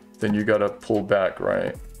 then you gotta pull back,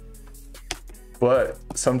 right? But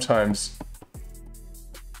sometimes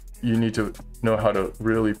you need to know how to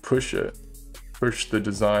really push it. Push the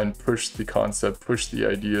design, push the concept, push the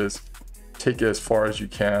ideas, take it as far as you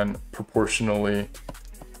can, proportionally,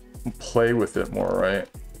 play with it more, right?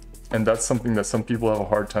 And that's something that some people have a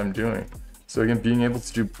hard time doing. So again, being able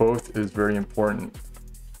to do both is very important.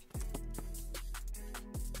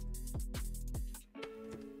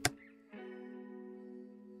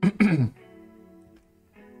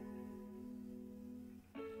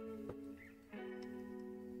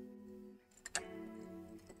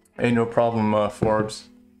 Hey, no problem, Forbes.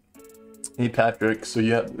 Hey, Patrick. So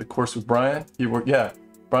yeah, the course with Brian, yeah,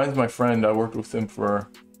 Brian's my friend. I worked with him for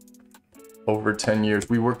over 10 years.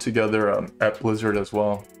 We worked together at Blizzard as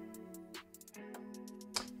well.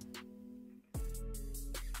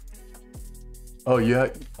 Oh, yeah,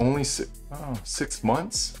 only 6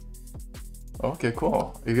 months? Okay,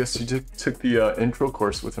 cool. I guess you took the intro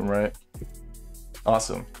course with him, right?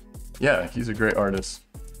 Awesome. Yeah, he's a great artist.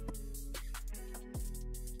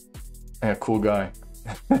 And a cool guy.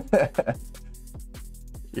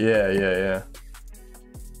 Yeah.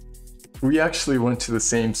 We actually went to the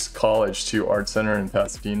same college too, Art Center in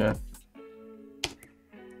Pasadena.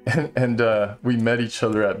 And we met each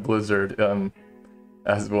other at Blizzard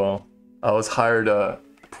as well. I was hired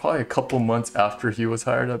probably a couple months after he was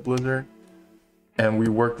hired at Blizzard. And we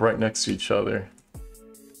worked right next to each other.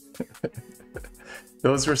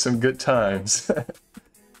 Those were some good times.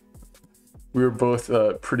 We were both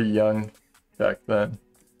pretty young back then.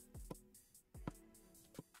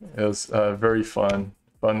 It was very fun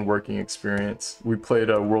working experience. We played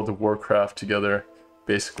World of Warcraft together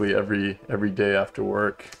basically every day after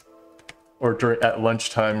work, or at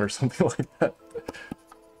lunchtime or something like that.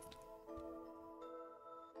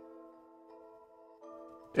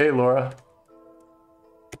 Hey, Laura.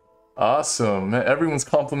 Awesome, man. Everyone's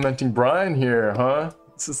complimenting Brian here, huh?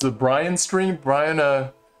 This is the Brian stream. Brian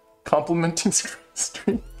complimenting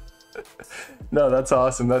stream. No, that's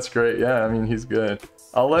awesome. That's great. Yeah, I mean, he's good.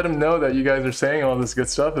 I'll let him know that you guys are saying all this good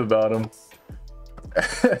stuff about him.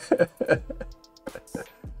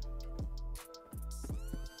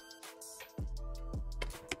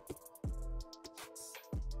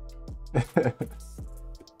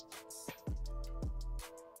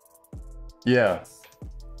 Yeah.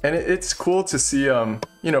 And it's cool to see, you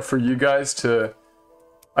know, for you guys to,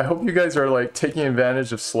 I hope you guys are like taking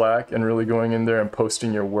advantage of Slack and really going in there and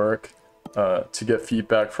posting your work to get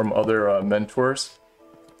feedback from other mentors.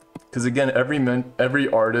 Because again, every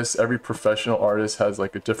artist, every professional artist has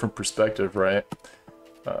like a different perspective, right?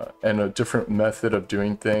 And a different method of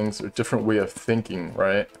doing things, a different way of thinking,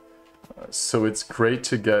 right? So it's great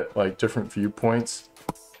to get like different viewpoints.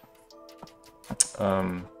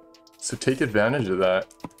 So take advantage of that.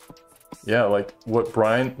 Yeah, like what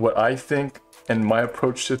I think and my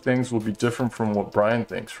approach to things will be different from what Brian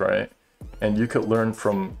thinks, right? And you could learn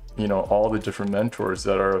from, you know, all the different mentors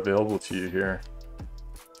that are available to you here.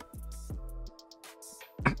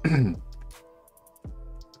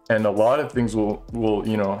 And a lot of things will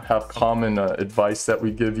you know, have common advice that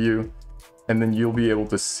we give you, and then you'll be able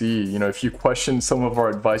to see, you know, if you question some of our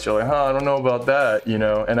advice, you're like, huh, I don't know about that, you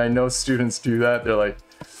know. And I know students do that. They're like,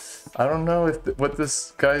 I don't know if what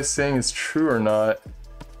this guy is saying is true or not.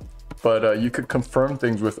 But you could confirm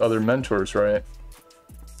things with other mentors, right?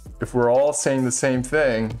 If we're all saying the same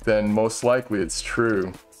thing, then most likely it's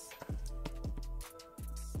true,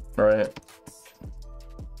 right?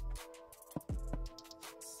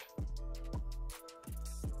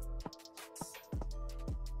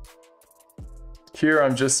 Here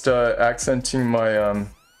I'm just accenting my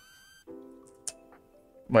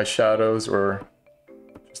my shadows, or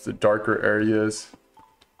just the darker areas,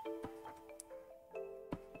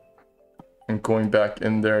 and going back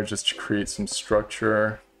in there just to create some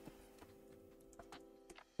structure.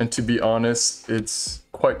 And to be honest, it's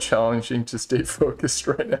quite challenging to stay focused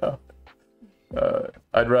right now.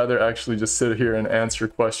 I'd rather actually just sit here and answer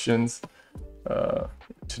questions.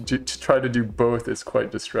 To try to do both is quite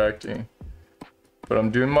distracting. But I'm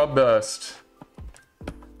doing my best.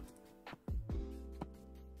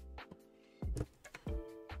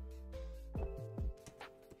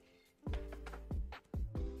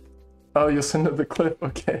 Oh, you'll send him the clip?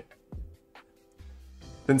 Okay.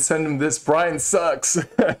 Then send him this. Brian sucks.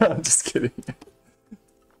 I'm just kidding.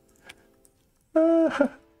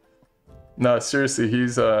 No, seriously,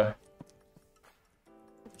 he's one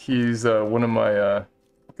of my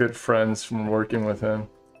good friends from working with him.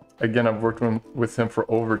 Again, I've worked with him for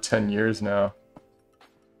over 10 years now.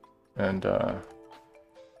 And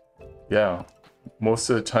yeah,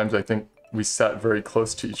 most of the times I think we sat very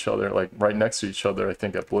close to each other, like right next to each other, I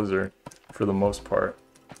think at Blizzard, for the most part.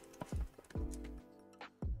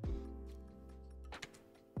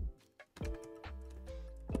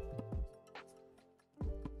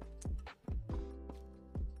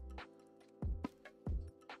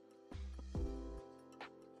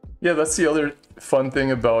 Yeah, that's the other fun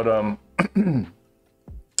thing about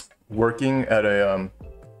working at a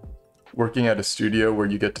studio where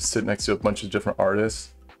you get to sit next to a bunch of different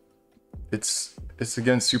artists. It's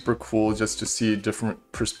again super cool just to see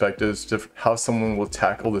different perspectives, how someone will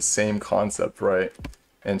tackle the same concept, right,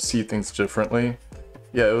 and see things differently.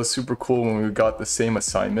 Yeah, it was super cool when we got the same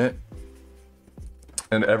assignment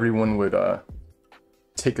and everyone would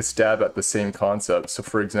take a stab at the same concept. So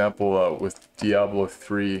for example, with Diablo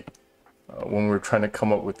 3, when we were trying to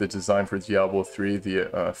come up with the design for Diablo 3,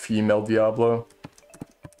 the female Diablo,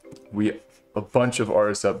 a bunch of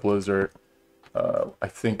artists at Blizzard, I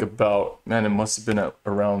think about, man, it must have been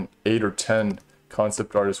around 8 or 10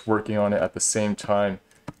 concept artists working on it at the same time.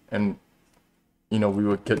 And, you know, we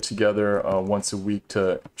would get together once a week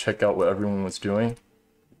to check out what everyone was doing.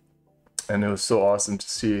 And it was so awesome to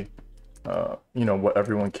see, you know, what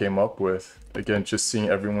everyone came up with. Again, just seeing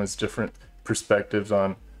everyone's different perspectives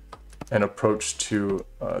on an approach to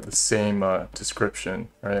the same description,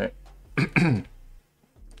 right?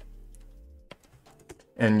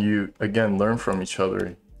 And you again learn from each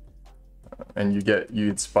other, and you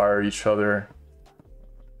inspire each other.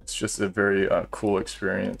 It's just a very cool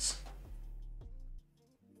experience.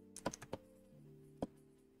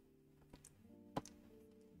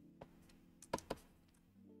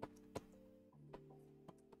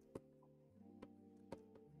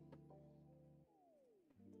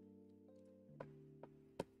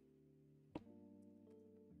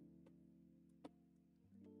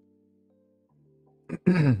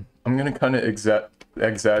 I'm gonna kind of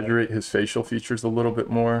exaggerate his facial features a little bit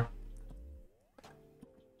more.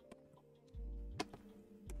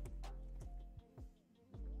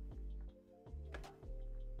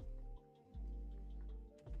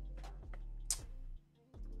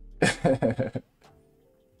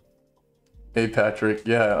 Hey Patrick,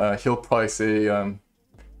 yeah, he'll probably say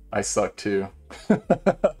I suck too.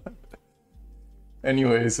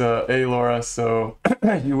 Anyways, hey Laura, so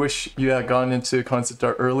you wish you had gone into concept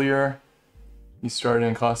art earlier. You started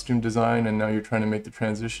in costume design and now you're trying to make the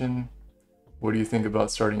transition. What do you think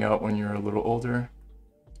about starting out when you're a little older?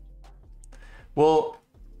 Well,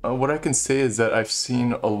 what I can say is that I've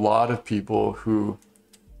seen a lot of people who,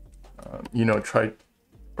 you know,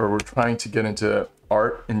 were trying to get into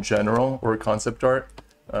art in general or concept art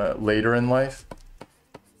later in life.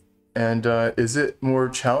 And is it more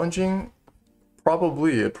challenging?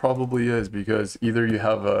 Probably, it probably is, because either you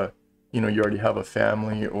have you already have a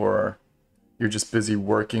family, or you're just busy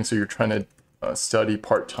working, so you're trying to study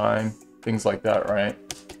part-time, things like that, right?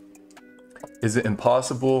 Is it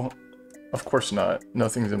impossible? Of course not.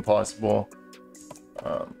 Nothing's impossible.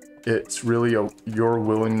 It's really your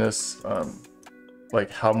willingness, like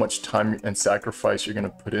how much time and sacrifice you're gonna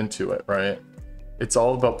put into it, right? It's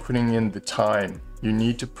all about putting in the time. You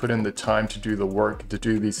need to put in the time to do the work, to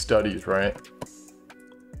do these studies, right?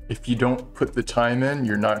 If you don't put the time in,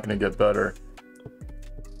 you're not going to get better.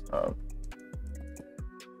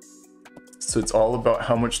 So it's all about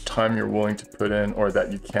how much time you're willing to put in, or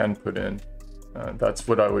that you can put in. That's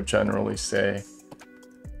what I would generally say.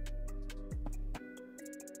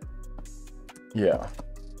 Yeah.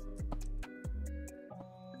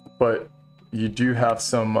 But you do have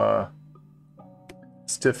some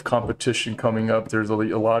stiff competition coming up. There's a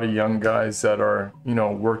lot of young guys that are, you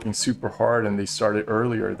know, working super hard and they started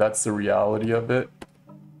earlier. That's the reality of it.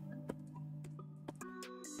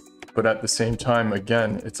 But at the same time,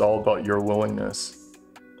 again, it's all about your willingness,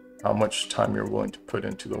 how much time you're willing to put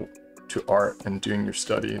into art and doing your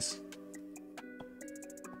studies.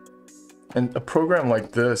 And a program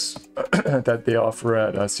like this that they offer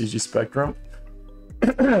at CG Spectrum,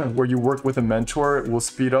 where you work with a mentor, will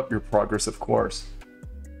speed up your progress, of course.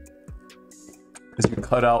 Because you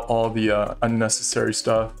cut out all the unnecessary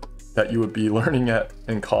stuff that you would be learning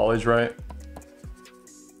in college, right?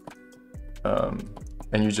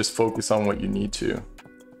 And you just focus on what you need to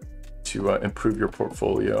improve your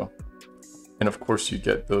portfolio. And of course, you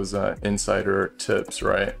get those insider tips,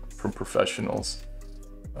 right, from professionals.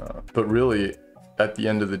 But really, at the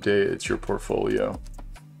end of the day, it's your portfolio.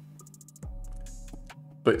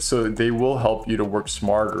 But so they will help you to work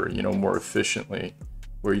smarter, you know, more efficiently,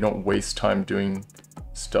 where you don't waste time doing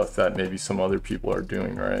stuff that maybe some other people are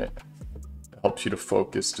doing, right? It helps you to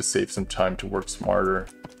focus, to save some time, to work smarter.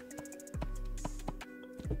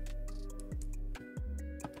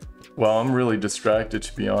 Well, I'm really distracted,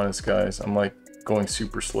 to be honest, guys. I'm like going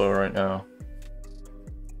super slow right now.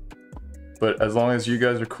 But as long as you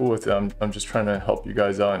guys are cool with it, I'm just trying to help you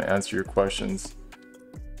guys out and answer your questions.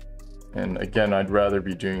 And again, I'd rather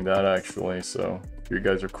be doing that actually. So if you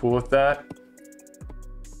guys are cool with that.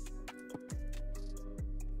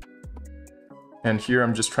 And here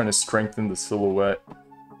I'm just trying to strengthen the silhouette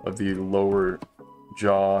of the lower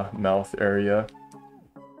jaw, mouth area.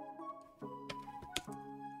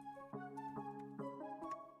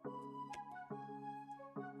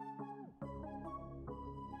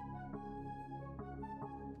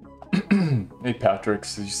 Hey Patrick,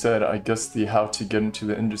 so you said, I guess the how to get into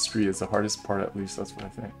the industry is the hardest part, at least that's what I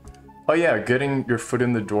think. Oh yeah, getting your foot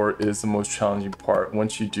in the door is the most challenging part.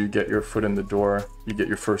 Once you do get your foot in the door, you get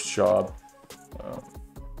your first job,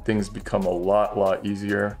 things become a lot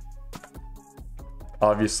easier.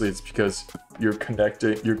 Obviously it's because you're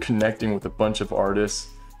connecting with a bunch of artists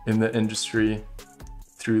in the industry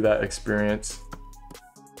through that experience.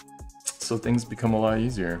 So things become a lot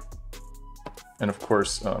easier. And of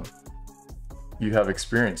course, you have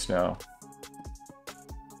experience now.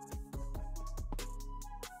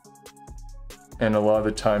 And a lot of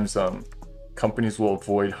the times, companies will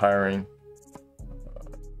avoid hiring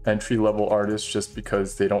entry-level artists just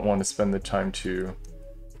because they don't want to spend the time to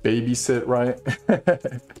babysit, right?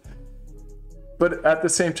 But at the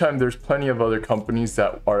same time, there's plenty of other companies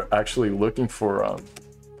that are actually looking for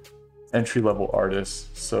entry-level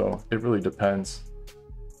artists, so it really depends.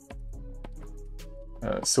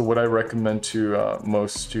 So what I recommend to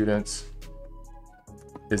most students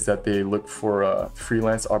is that they look for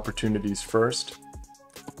freelance opportunities first.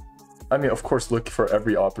 I mean, of course, look for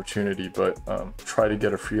every opportunity, but try to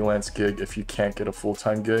get a freelance gig if you can't get a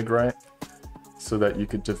full-time gig, right? So that you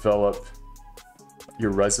could develop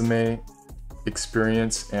your resume,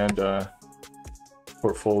 experience, and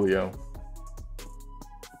portfolio.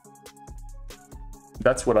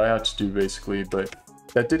 That's what I had to do basically, but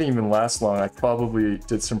that didn't even last long. I probably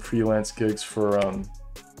did some freelance gigs for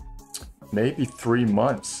maybe 3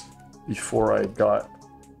 months before I got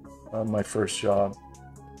my first job.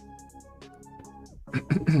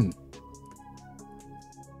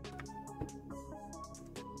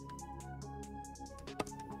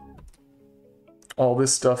 All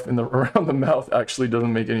this stuff around the mouth actually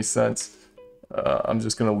doesn't make any sense. I'm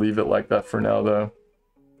just gonna leave it like that for now though.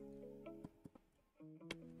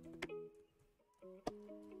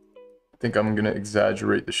 I think I'm gonna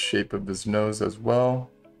exaggerate the shape of his nose as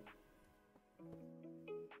well.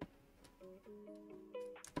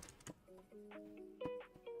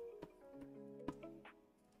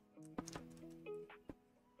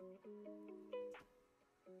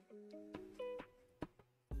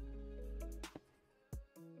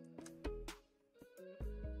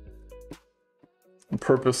 I'm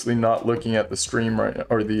purposely not looking at the stream right now,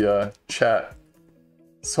 or the chat,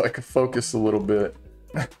 so I could focus a little bit.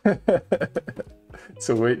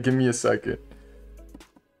 So wait, give me a second.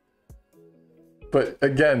 But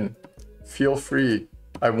again, feel free.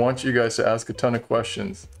 I want you guys to ask a ton of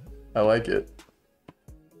questions. I like it.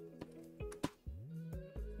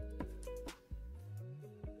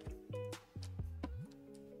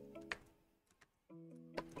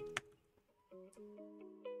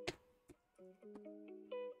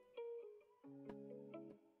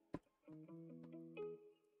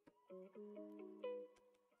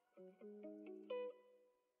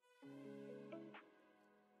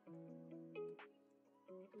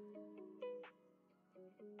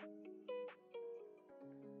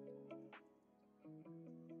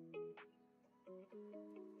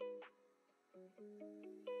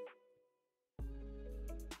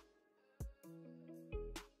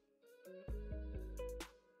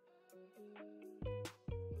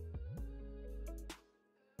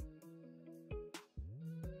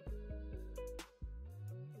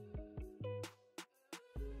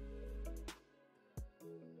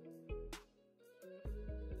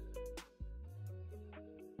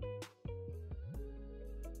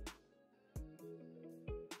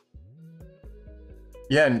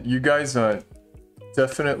 Yeah, and you guys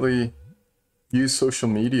definitely use social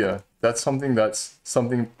media. That's something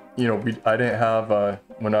you know I didn't have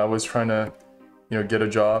when I was trying to get a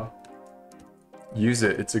job. Use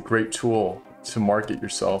it. It's a great tool to market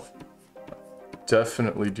yourself.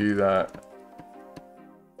 Definitely do that.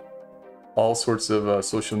 All sorts of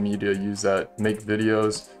social media, use that. Make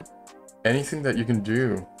videos. Anything that you can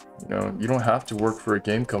do. You don't have to work for a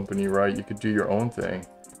game company, right? You could do your own thing.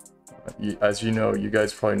 As you know, you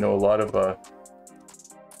guys probably know a lot of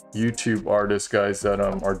YouTube artists, guys that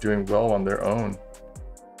are doing well on their own.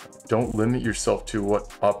 Don't limit yourself to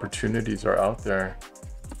what opportunities are out there.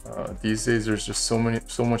 These days, there's just so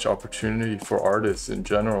much opportunity for artists in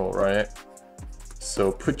general, right?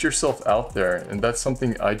 So put yourself out there, and that's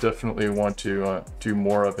something I definitely want to do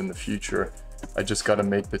more of in the future. I just got to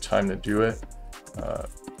make the time to do it.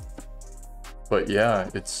 But yeah,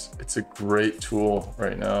 it's a great tool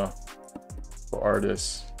right now for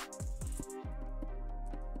artists.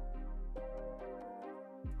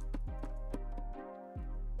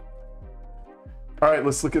 All right,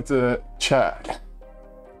 let's look at the chat.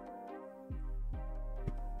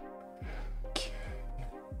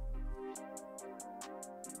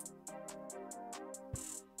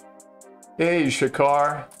 Hey,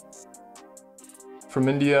 Shakar from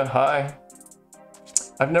India. Hi.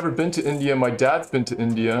 I've never been to India. My dad's been to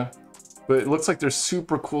India, but it looks like there's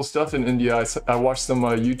super cool stuff in India. I watched some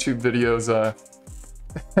YouTube videos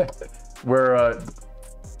where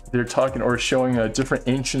they're talking or showing different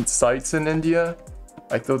ancient sites in India.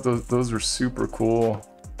 I thought those were super cool.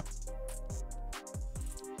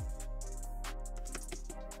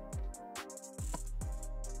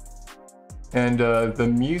 And the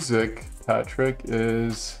music, Patrick,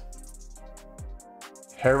 is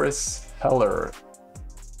Harris Heller.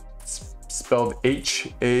 It's spelled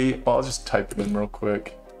H-A. I'll just type it in real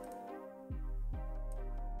quick.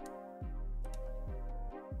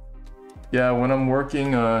 Yeah, when I'm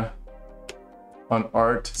working on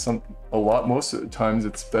art, most of the times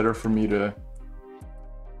it's better for me to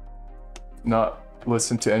not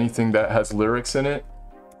listen to anything that has lyrics in it.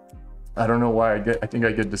 I don't know why I think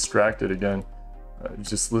I get distracted again.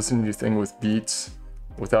 Just listening to things with beats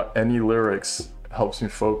without any lyrics helps me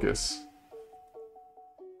focus.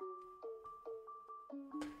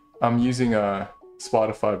 I'm using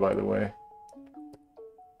Spotify, by the way.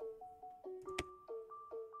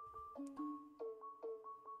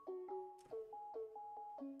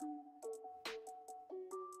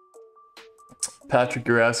 Patrick,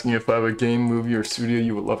 you're asking if I have a game, movie, or studio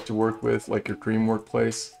you would love to work with, like your dream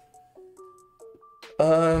workplace.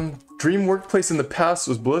 Dream workplace in the past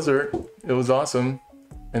was Blizzard. It was awesome.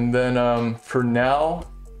 And then for now,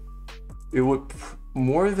 it would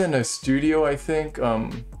more than a studio, I think.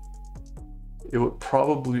 It would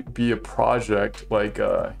probably be a project like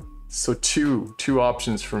so two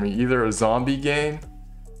options for me: either a zombie game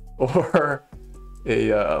or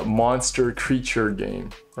a monster creature game,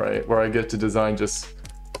 right? Where I get to design just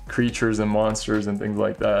creatures and monsters and things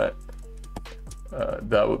like that.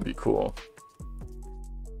 That would be cool.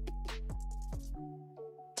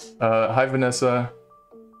 Hi, Vanessa.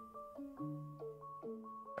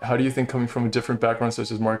 How do you think coming from a different background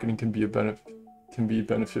such as marketing can be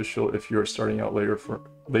beneficial if you're starting out later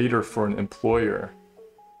for an employer?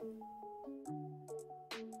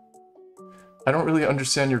 I don't really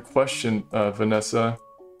understand your question, Vanessa.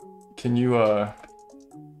 Can you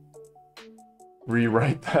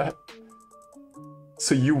rewrite that?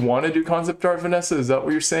 So you want to do concept art, Vanessa? Is that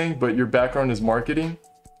what you're saying? But your background is marketing?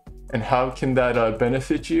 And how can that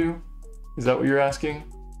benefit you? Is that what you're asking?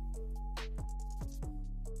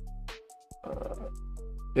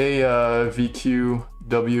 VQWEASD.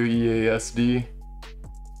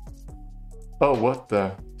 Oh, what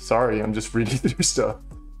the? Sorry, I'm just reading through stuff.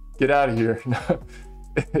 Get out of here.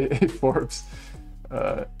 Hey, Forbes.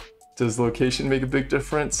 Does location make a big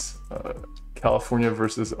difference? California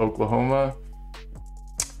versus Oklahoma?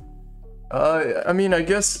 I mean, I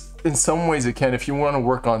guess in some ways it can. If you want to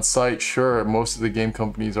work on site, sure. Most of the game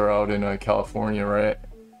companies are out in California, right?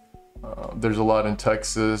 There's a lot in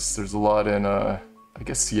Texas. There's a lot in, I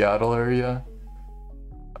guess, Seattle area.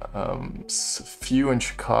 A few in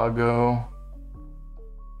Chicago.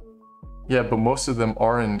 Yeah, but most of them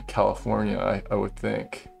are in California, I would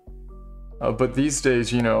think. But these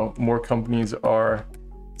days, you know, more companies are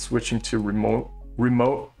switching to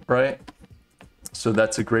remote, right? So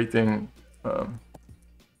that's a great thing.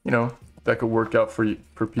 You know, that could work out for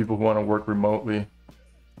people who want to work remotely.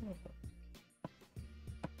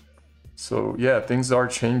 So yeah, things are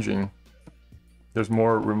changing. There's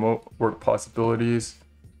more remote work possibilities.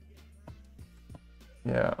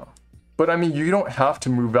 Yeah. But I mean, you don't have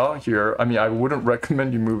to move out here. I mean, I wouldn't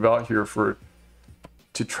recommend you move out here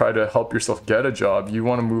to try to help yourself get a job. You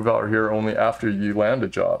want to move out here only after you land a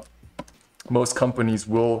job. Most companies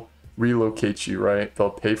will relocate you, right?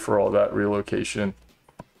 They'll pay for all that relocation.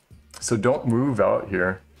 So don't move out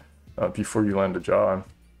here before you land a job.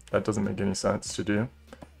 That doesn't make any sense to do.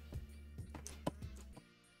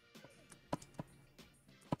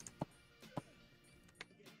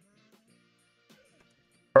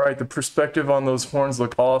 All right, the perspective on those horns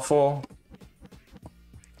look awful.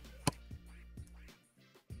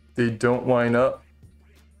 They don't line up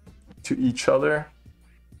to each other.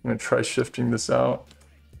 I'm gonna try shifting this out.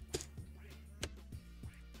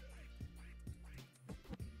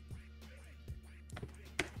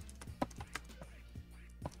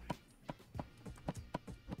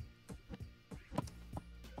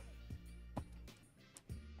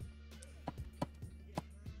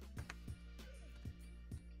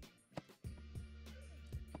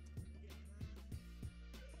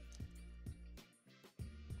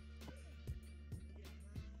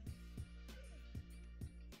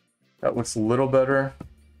 That looks a little better.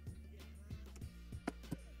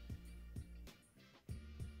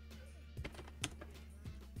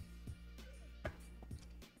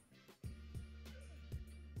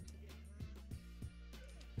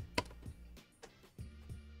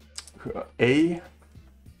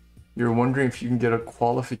 You're wondering if you can get a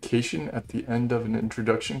qualification at the end of an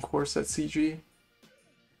introduction course at CG?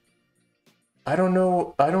 I don't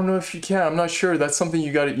know if you can. I'm not sure. That's something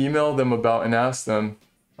you got to email them about and ask them.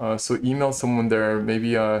 So email someone there,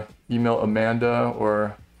 maybe email Amanda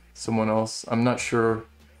or someone else. I'm not sure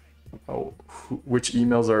which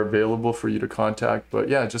emails are available for you to contact, but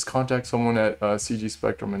yeah, just contact someone at CG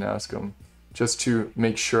Spectrum and ask them, just to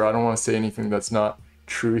make sure. I don't want to say anything that's not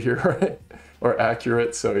true here, right? Or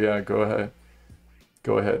accurate. So yeah, go ahead.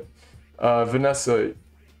 Go ahead. Vanessa.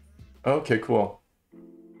 Okay, cool.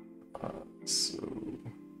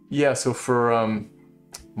 So for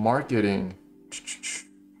marketing.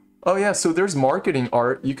 Oh yeah, so there's marketing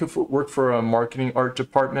art. You could work for a marketing art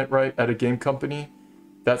department, right, at a game company.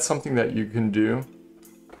 That's something that you can do.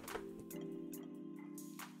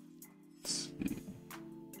 Let's see.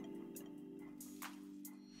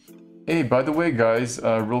 Hey, by the way, guys,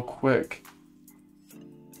 real quick.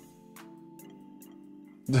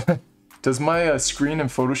 Does my screen in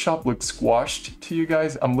Photoshop look squashed to you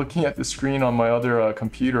guys? I'm looking at the screen on my other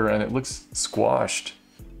computer and it looks squashed.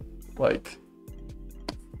 Like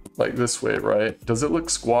this way, right? Does it look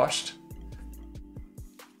squashed?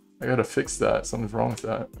 I gotta fix that. Something's wrong with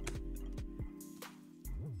that.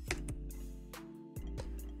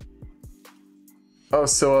 Oh,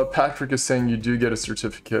 so Patrick is saying you do get a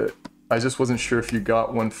certificate. I just wasn't sure if you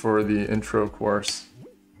got one for the intro course.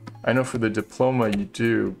 I know for the diploma you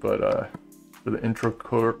do, but for the intro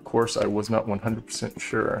course I was not 100%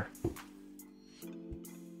 sure.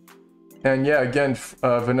 And yeah, again,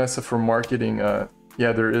 Vanessa, for marketing,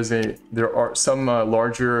 yeah, there are some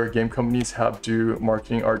larger game companies do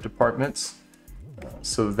marketing art departments,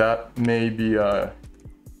 so that may be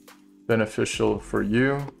beneficial for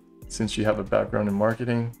you since you have a background in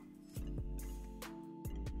marketing.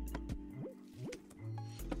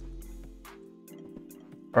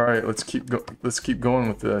 All right, let's keep going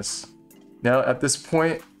with this. Now at this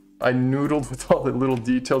point, I noodled with all the little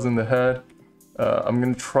details in the head. I'm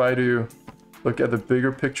gonna try to look at the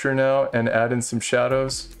bigger picture now and add in some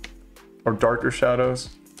shadows, or darker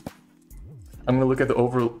shadows. I'm gonna look at the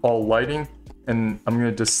overall lighting and I'm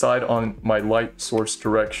gonna decide on my light source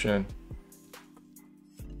direction.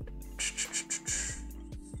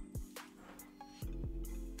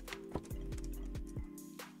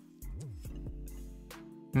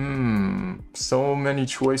 So many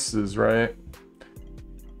choices, right?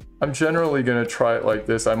 I'm generally gonna try it like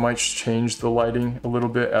this. I might change the lighting a little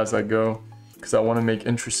bit as I go, because I want to make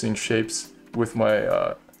interesting shapes with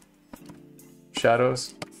my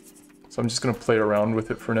shadows. So I'm just going to play around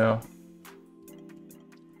with it for now.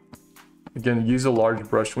 Again, use a large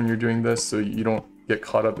brush when you're doing this so you don't get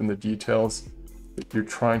caught up in the details. You're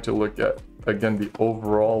trying to look at, again, the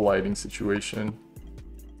overall lighting situation.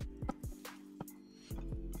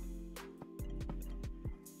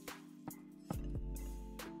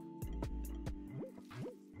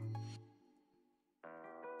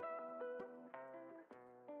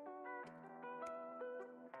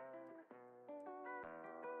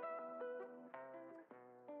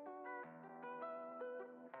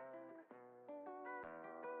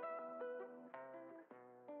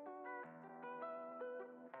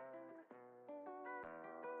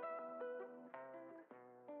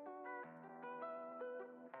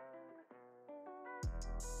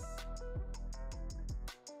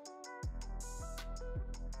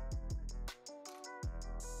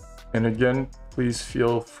 And again, please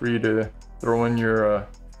feel free to throw in your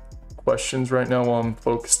questions right now while I'm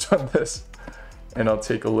focused on this, and I'll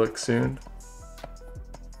take a look soon.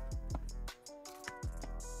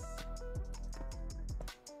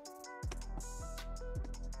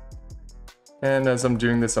 And as I'm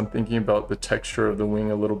doing this, I'm thinking about the texture of the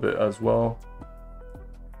wing a little bit as well.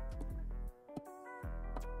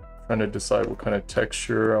 Trying to decide what kind of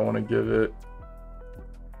texture I want to give it.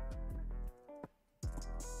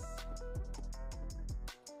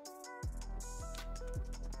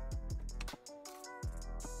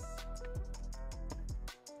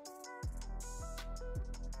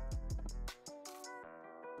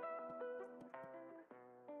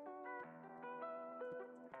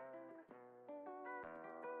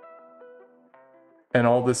 And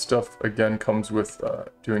all this stuff, again, comes with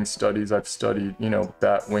doing studies. I've studied, you know,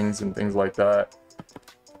 bat wings and things like that.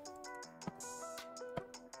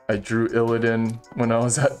 I drew Illidan when I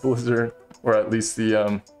was at Blizzard, or at least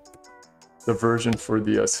the version for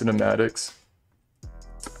the cinematics.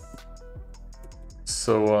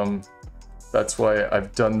 So that's why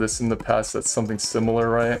I've done this in the past. That's something similar,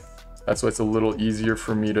 right? That's why it's a little easier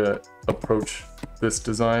for me to approach this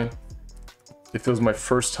design. If it was my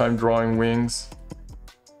first time drawing wings,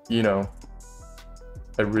 you know,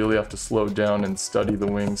 I really have to slow down and study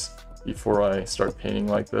the wings before I start painting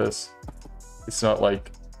like this. It's not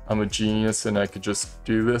like I'm a genius and I could just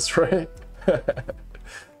do this, right?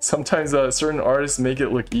 Sometimes certain artists make it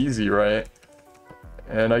look easy, right?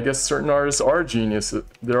 And I guess certain artists are geniuses.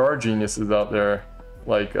 There are geniuses out there,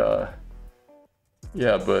 like,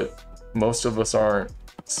 yeah, but most of us aren't.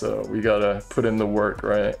 So we gotta put in the work,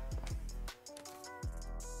 right?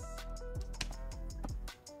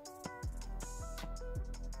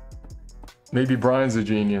 Maybe Brian's a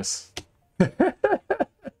genius. All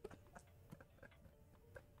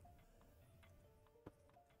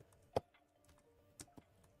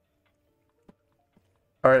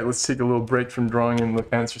right, let's take a little break from drawing and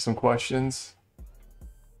answer some questions.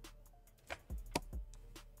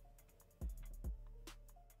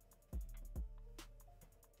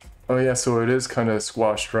 Oh yeah, so it is kind of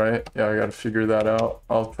squashed, right? Yeah, I gotta figure that out.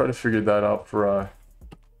 I'll try to figure that out for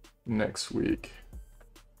next week.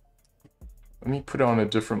 Let me put it on a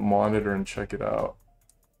different monitor and check it out.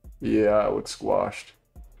 Yeah, it looks squashed.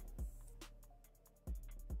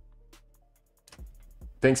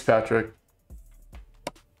 Thanks, Patrick.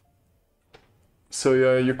 So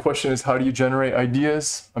yeah, your question is, how do you generate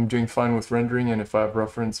ideas? I'm doing fine with rendering and if I have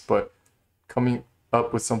reference, but coming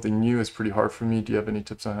up with something new is pretty hard for me. Do you have any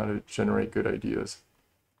tips on how to generate good ideas?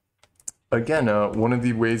 Again, one of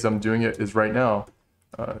the ways I'm doing it is right now,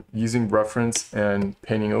 using reference and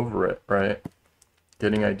painting over it, right?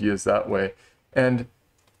 Getting ideas that way. And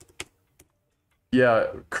yeah,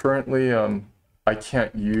 currently I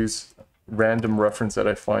can't use random reference that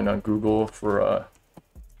I find on Google for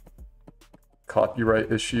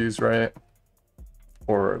copyright issues, right?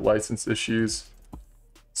 Or license issues.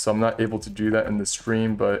 So I'm not able to do that in the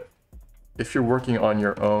stream, but if you're working on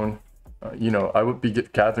your own, you know, I would be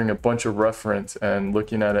gathering a bunch of reference and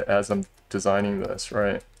looking at it as I'm designing this,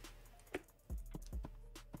 right?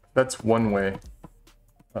 That's one way.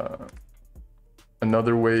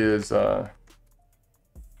 Another way is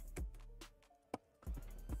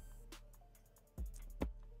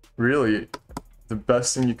really the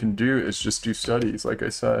best thing you can do is just do studies, like I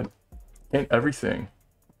said. Paint everything.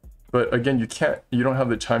 But again, you don't have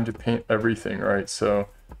the time to paint everything, right? So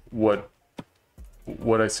what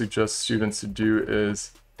I suggest students to do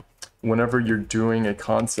is whenever you're doing a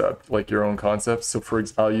concept, like your own concept, so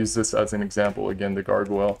I'll use this as an example, again, the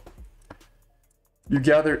gargoyle. You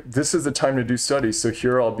gather, this is the time to do studies. So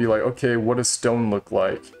here I'll be like, okay, what does stone look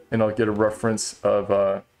like? And I'll get a reference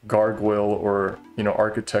of gargoyle or, you know,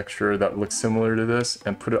 architecture that looks similar to this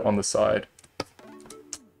and put it on the side.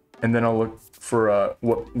 And then I'll look for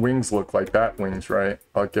what wings look like, bat wings, right?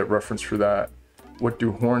 I'll get reference for that. What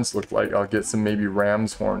do horns look like? I'll get some maybe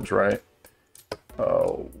ram's horns, right?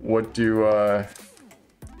 What do, I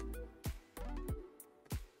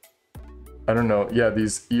don't know, yeah,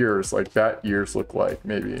 these ears, like bat ears look like,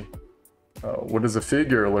 maybe. What does a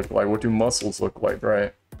figure look like? What do muscles look like,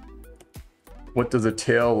 right? What does a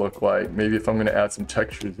tail look like? Maybe if I'm gonna add some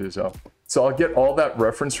texture to this. So I'll get all that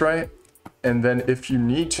reference right, and then if you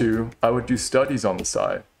need to, I would do studies on the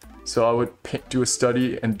side. So I would do a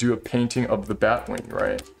study and do a painting of the bat wing,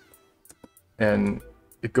 right? And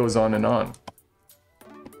it goes on and on.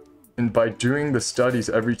 And by doing the studies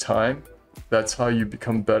every time, that's how you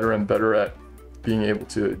become better and better at being able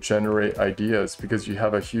to generate ideas, because you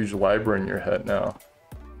have a huge library in your head now.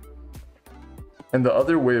 And the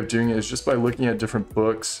other way of doing it is just by looking at different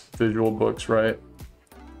books, visual books, right?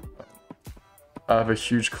 I have a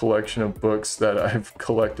huge collection of books that I've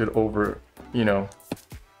collected over, you know,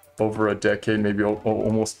 over a decade, maybe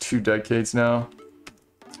almost 2 decades now.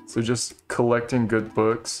 So just collecting good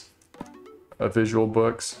books, visual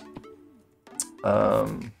books,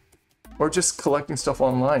 or just collecting stuff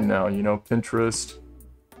online now, you know, Pinterest,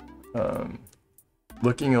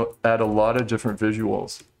 looking at a lot of different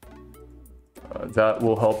visuals. That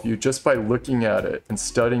will help you just by looking at it and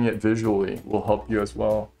studying it visually will help you as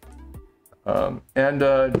well. And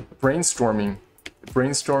brainstorming.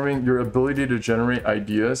 Brainstorming, your ability to generate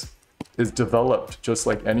ideas is developed just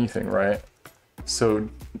like anything, right? So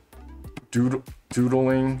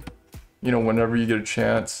doodling, you know, whenever you get a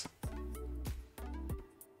chance,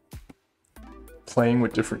 playing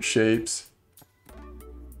with different shapes.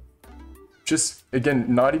 Just, again,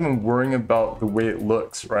 not even worrying about the way it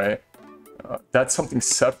looks, right? That's something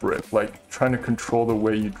separate, like trying to control the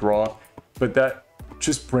way you draw, but that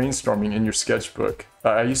just brainstorming in your sketchbook.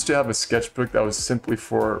 I used to have a sketchbook that was simply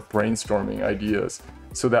for brainstorming ideas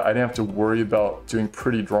so that I didn't have to worry about doing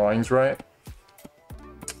pretty drawings, right?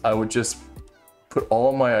 I would just put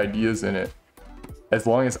all my ideas in it. As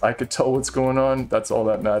long as I could tell what's going on, that's all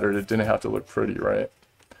that mattered. It didn't have to look pretty, right?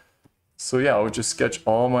 So yeah, I would just sketch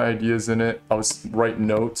all my ideas in it. I would write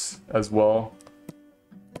notes as well.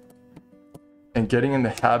 And getting in the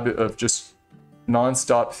habit of just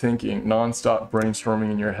non-stop thinking, non-stop brainstorming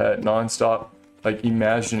in your head, non-stop like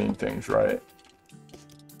imagining things, right?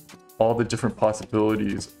 All the different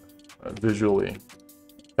possibilities visually.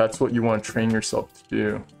 That's what you want to train yourself to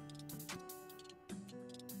do.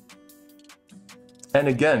 And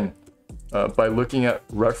again, by looking at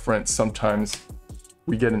reference, sometimes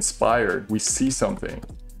we get inspired. We see something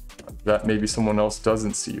that maybe someone else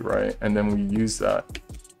doesn't see, right? And then we use that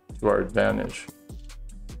to our advantage.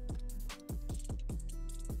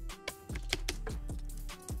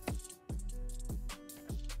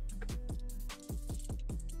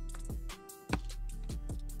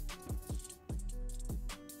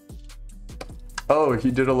 Oh,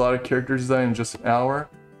 he did a lot of character design in just an hour?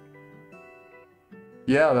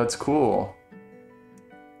 Yeah, that's cool.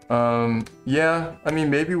 Yeah, I mean,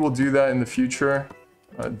 maybe we'll do that in the future.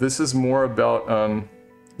 This is more about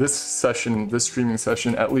this session, this streaming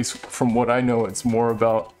session, at least from what I know, it's more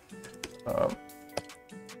about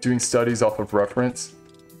doing studies off of reference,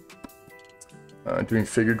 doing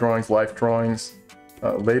figure drawings, life drawings.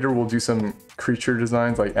 Later, we'll do some creature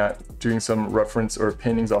designs, like doing some reference or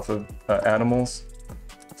paintings off of animals.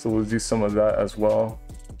 So we'll do some of that as well.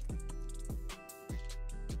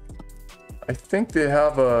 I think they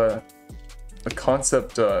have a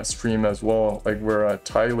concept stream as well, like where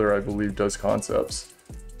Tyler, I believe, does concepts.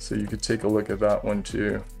 So you could take a look at that one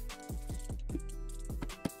too.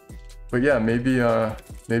 But yeah, maybe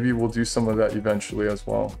we'll do some of that eventually as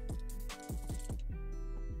well.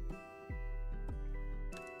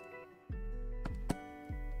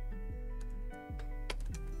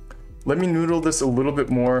 Let me noodle this a little bit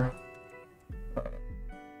more.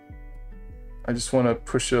 I just want to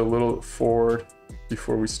push it a little forward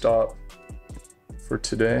before we stop for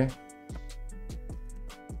today.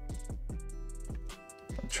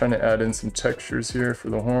 I'm trying to add in some textures here for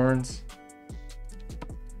the horns.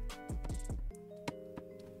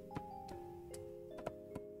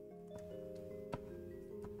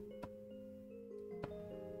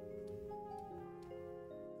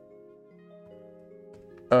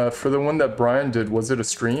 For the one that Brian did, was it a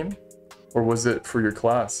stream or was it for your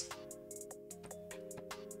class?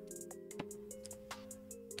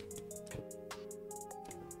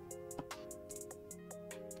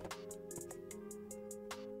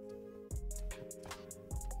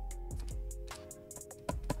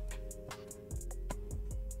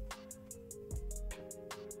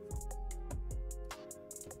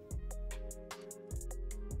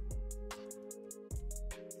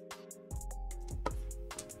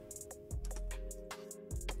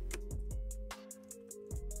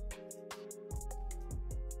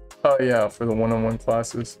 Oh yeah, for the one-on-one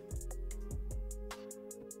classes.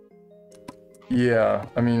 Yeah,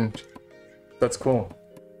 I mean, that's cool.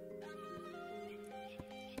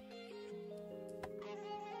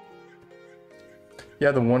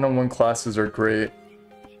 Yeah, the one-on-one classes are great.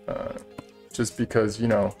 Just because, you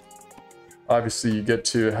know, obviously you get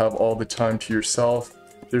to have all the time to yourself.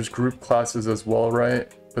 There's group classes as well,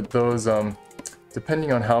 right? But those,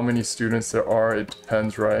 depending on how many students there are, it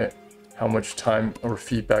depends, right? How much time or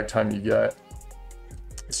feedback time you get.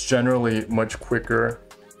 It's generally much quicker,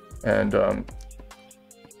 and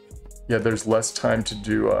yeah, there's less time to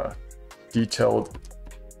do detailed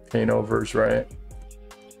paint overs, right?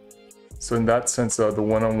 So in that sense, the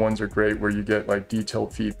one-on-ones are great, where you get like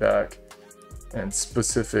detailed feedback and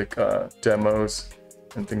specific demos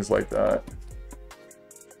and things like that.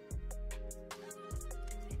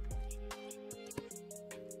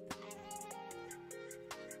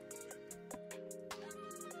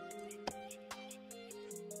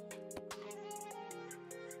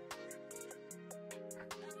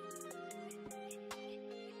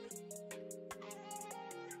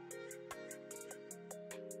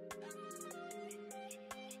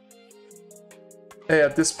 Hey,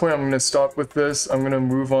 at this point, I'm going to stop with this. I'm going to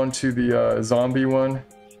move on to the zombie one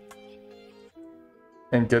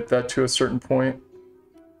and get that to a certain point.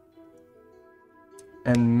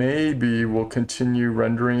 And maybe we'll continue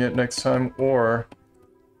rendering it next time, or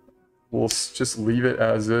we'll just leave it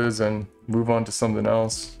as is and move on to something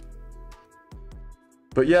else.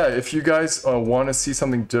 But yeah, if you guys want to see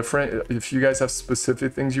something different, if you guys have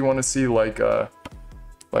specific things you want to see, like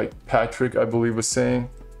Patrick, I believe, was saying,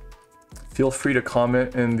 feel free to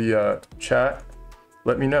comment in the chat.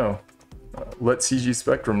 Let me know. Let CG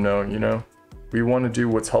Spectrum know, you know. We want to do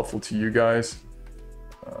what's helpful to you guys.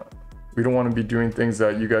 We don't want to be doing things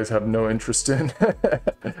that you guys have no interest in,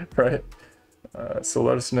 right? So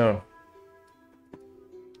let us know.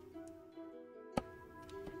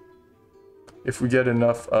 If we get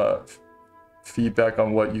enough feedback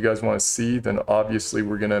on what you guys want to see, then obviously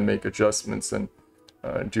we're going to make adjustments and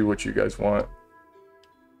do what you guys want.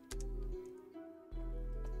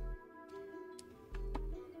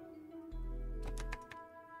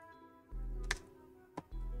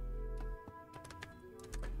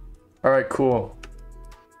 All right, cool.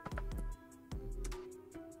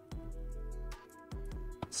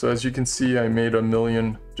 So as you can see, I made a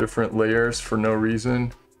million different layers for no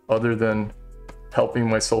reason other than helping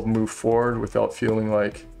myself move forward without feeling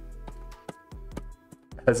like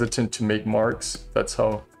hesitant to make marks. That's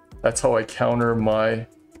how I counter my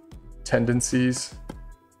tendencies.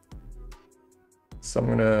 So I'm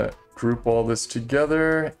gonna group all this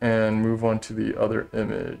together and move on to the other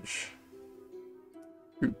image.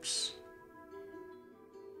 Oops.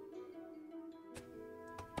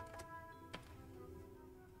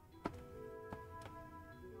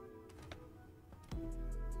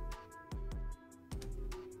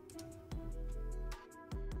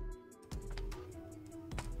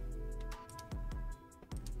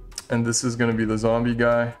 And this is going to be the zombie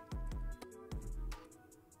guy.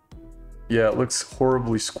 Yeah, it looks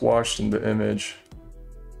horribly squashed in the image.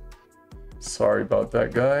 Sorry about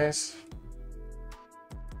that, guys.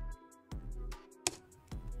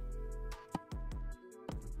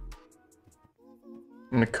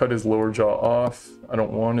 I'm going to cut his lower jaw off. I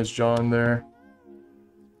don't want his jaw in there.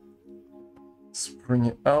 Let's bring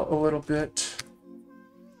it out a little bit.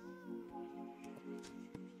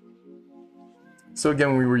 So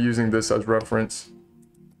again, we were using this as reference.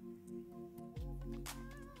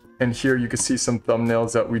 And here you can see some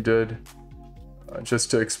thumbnails that we did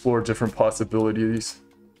just to explore different possibilities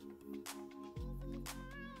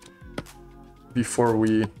before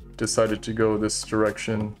we decided to go this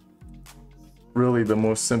direction. Really the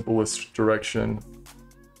most simplest direction.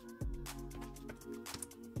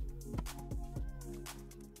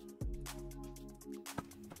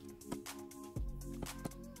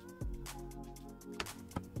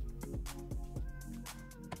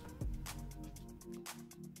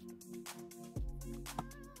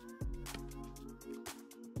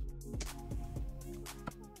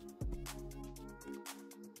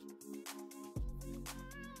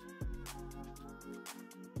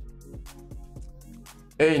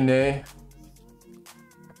 Hey, Nay.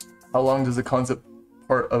 How long does the concept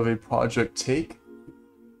part of a project take?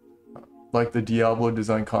 Like the Diablo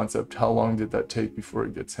design concept, how long did that take before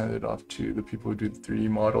it gets handed off to the people who do the 3D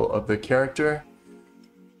model of the character?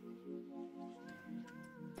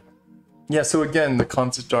 Yeah, so again, the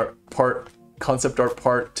concept art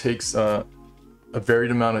part takes a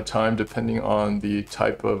varied amount of time depending on the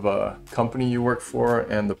type of company you work for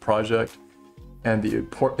and the project, and the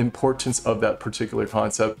importance of that particular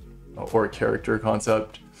concept or character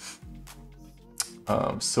concept.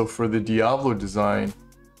 So for the Diablo design,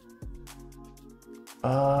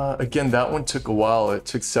 again, that one took a while. It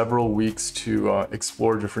took several weeks to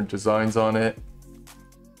explore different designs on it.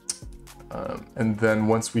 And then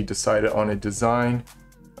once we decided on a design,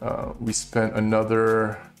 we spent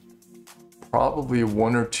another probably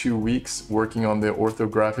 1 or 2 weeks working on the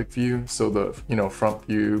orthographic view. So the, front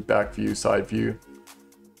view, back view, side view,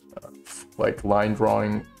 like line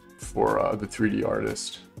drawing for the 3D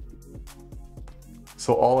artist.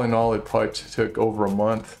 So all in all, it probably took over a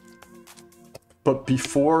month. But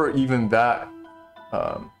before even that,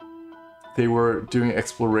 they were doing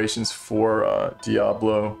explorations for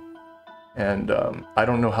Diablo, and I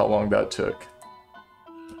don't know how long that took.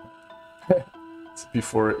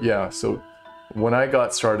 Before, yeah, so when I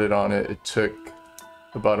got started on it, it took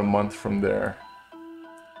about a month from there.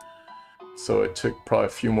 So it took probably a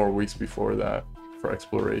few more weeks before that for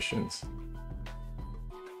explorations.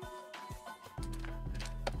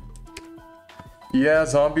 Yeah,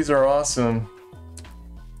 zombies are awesome.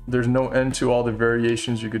 There's no end to all the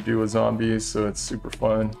variations you could do with zombies, so it's super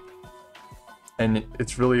fun. And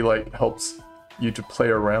it's really like helps you to play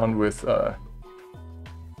around with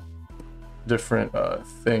different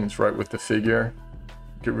things, right, with the figure.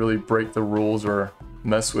 You could really break the rules or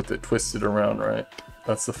mess with it, twist it around, right?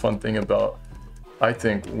 That's the fun thing about, I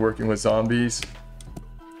think, working with zombies.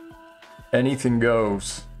 Anything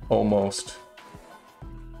goes, almost.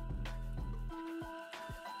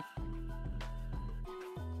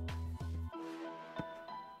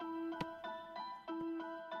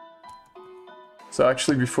 So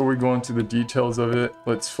actually, before we go into the details of it,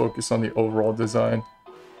 let's focus on the overall design.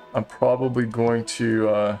 I'm probably going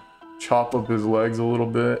to chop up his legs a little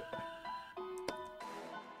bit.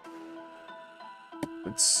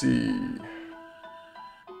 Let's see.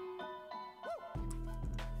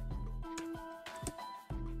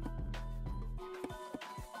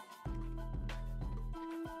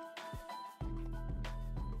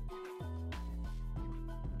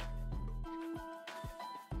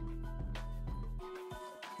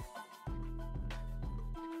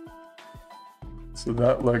 So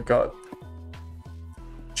that leg got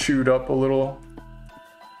chewed up a little.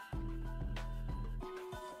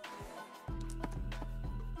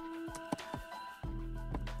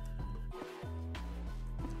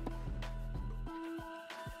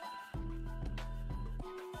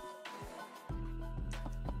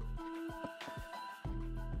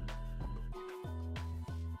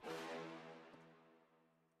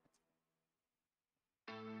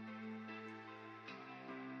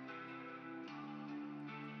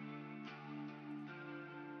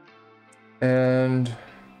 And,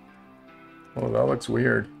 oh, that looks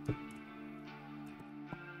weird.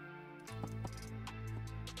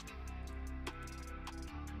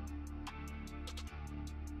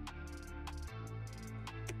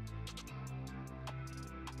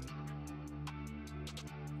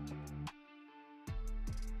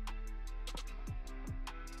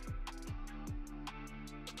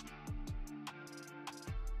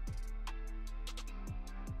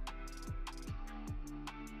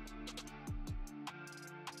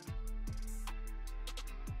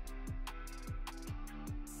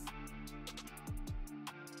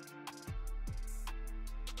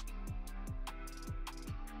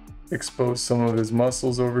 Expose some of his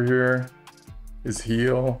muscles over here, his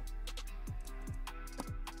heel,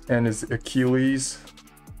 and his Achilles.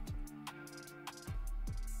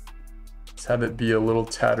 Let's have it be a little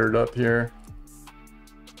tattered up here.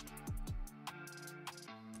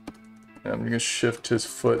 And I'm gonna shift his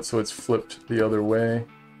foot so it's flipped the other way,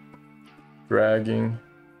 dragging.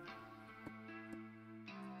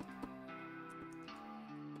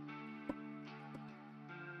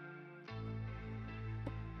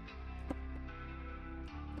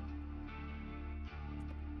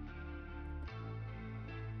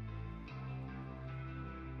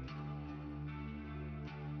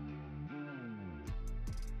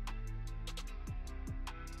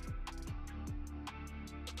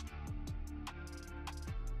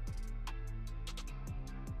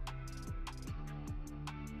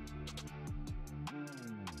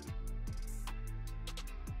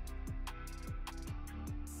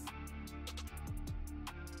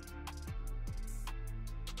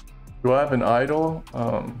 Do I have an idol?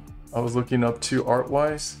 I was looking up to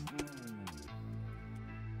art-wise.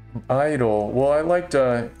 Idol. Well, I liked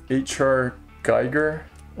H.R. Giger,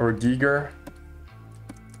 or Giger,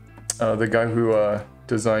 the guy who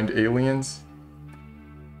designed Aliens.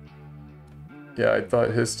 Yeah, I thought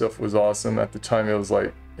his stuff was awesome. At the time, it was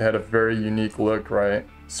like, it had a very unique look, right?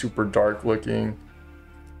 Super dark looking.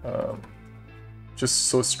 Just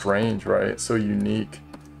so strange, right? So unique.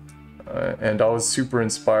 And I was super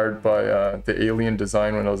inspired by the alien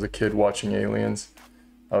design when I was a kid watching Aliens.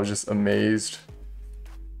 I was just amazed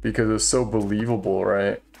because it was so believable,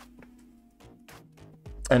 right?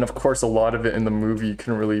 And of course, a lot of it in the movie, you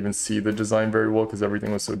couldn't really even see the design very well because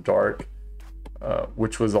everything was so dark,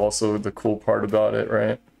 which was also the cool part about it,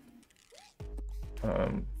 right?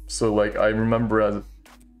 So like, I remember I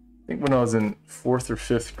think when I was in 4th or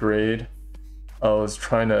 5th grade, I was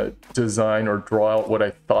trying to design or draw out what I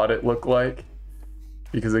thought it looked like,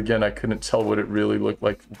 because again, I couldn't tell what it really looked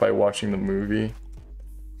like by watching the movie.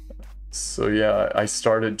 So yeah, I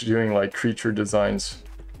started doing like creature designs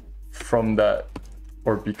from that,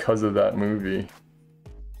 or because of that movie.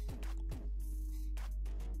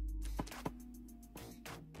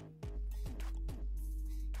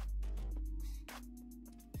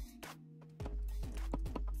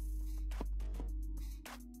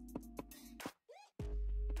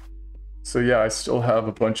 So yeah, I still have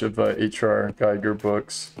a bunch of H.R. Geiger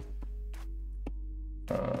books.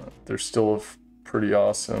 They're still pretty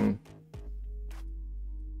awesome.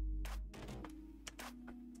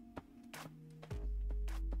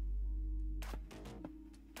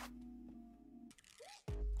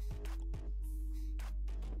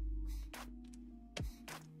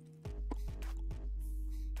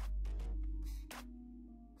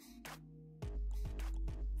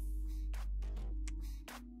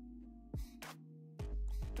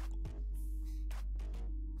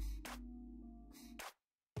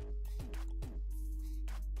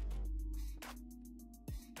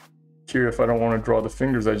 Here, if I don't want to draw the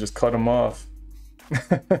fingers, I just cut them off.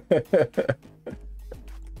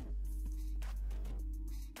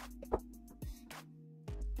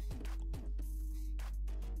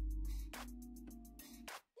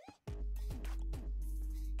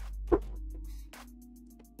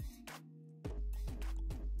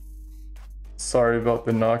 Sorry about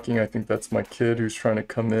the knocking. I think that's my kid who's trying to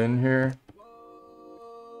come in here.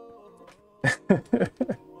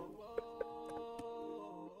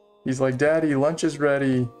 He's like, Daddy, lunch is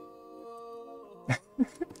ready.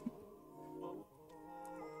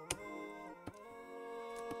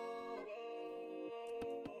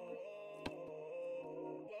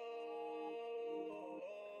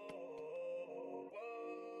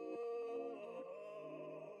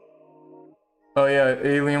 Oh yeah,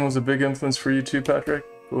 Alien was a big influence for you too, Patrick?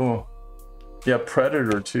 Cool. Yeah,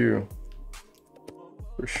 Predator too.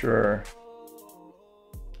 For sure.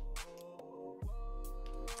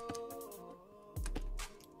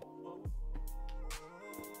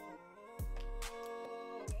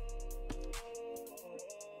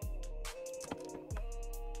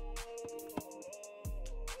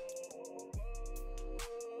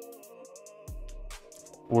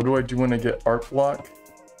 What do I do when I get art block?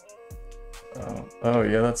 Oh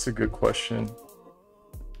yeah, that's a good question.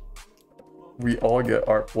 We all get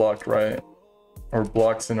art block, right? Or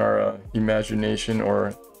blocks in our imagination,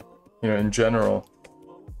 or, you know, in general.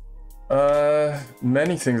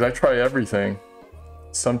 Many things. I try everything.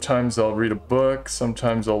 Sometimes I'll read a book,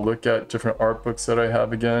 sometimes I'll look at different art books that I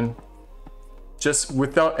have again. Just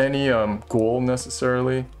without any goal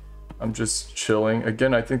necessarily. I'm just chilling.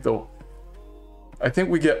 Again, I think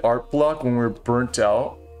we get art block when we're burnt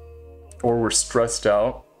out or we're stressed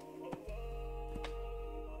out.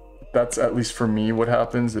 That's, at least for me, what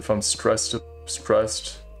happens if I'm stressed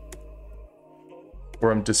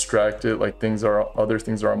or I'm distracted, like other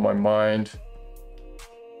things are on my mind,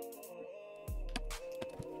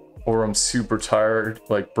 or I'm super tired,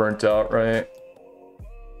 like burnt out, right?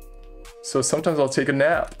 So sometimes I'll take a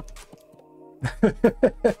nap.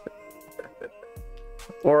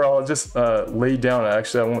 Or I'll just lay down.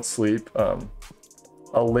 Actually, I won't sleep.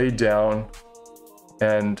 I'll lay down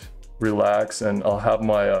and relax, and I'll have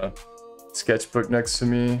my sketchbook next to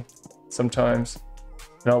me sometimes,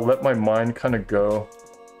 and I'll let my mind kind of go,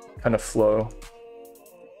 kind of flow.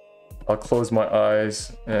 I'll close my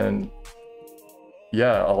eyes, and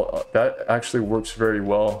yeah, that actually works very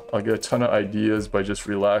well. I'll get a ton of ideas by just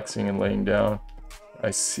relaxing and laying down.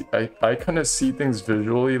 I kind of see things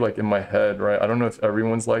visually, like in my head, right? I don't know if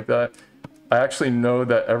everyone's like that. I actually know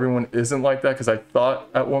that everyone isn't like that, because I thought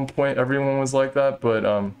at one point everyone was like that, but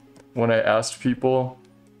when I asked people,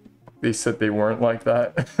 they said they weren't like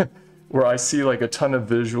that. Where I see like a ton of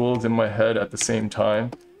visuals in my head at the same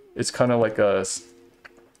time. It's kind of like a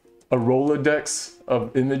Rolodex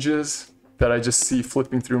of images that I just see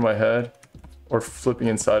flipping through my head, or flipping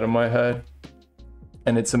inside of my head.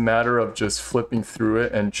 And it's a matter of just flipping through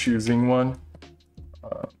it and choosing one.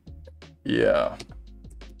 Yeah.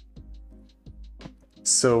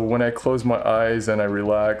 So when I close my eyes and I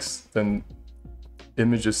relax, then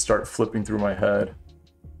images start flipping through my head.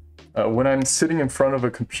 When I'm sitting in front of a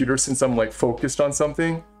computer, since I'm like focused on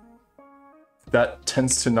something, that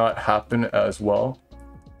tends to not happen as well.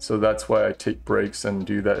 So that's why I take breaks and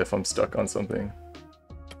do that if I'm stuck on something.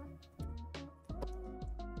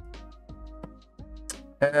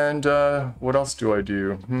 And what else do I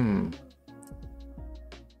do?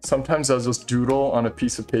 Sometimes I'll just doodle on a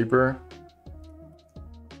piece of paper.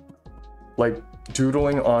 Like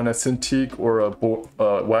doodling on a Cintiq or a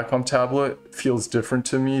Wacom tablet feels different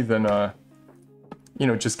to me than, you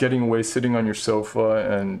know, just getting away, sitting on your sofa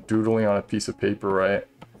and doodling on a piece of paper, right?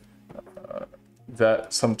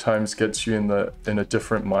 that sometimes gets you in a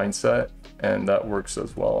different mindset, and that works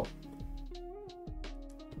as well.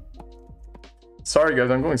 Sorry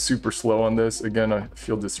guys, I'm going super slow on this. Again, I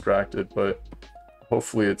feel distracted, but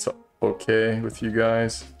hopefully it's okay with you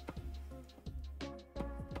guys.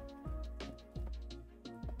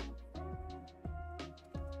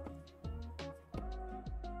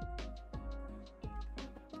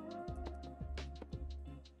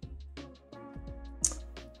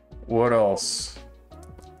 What else?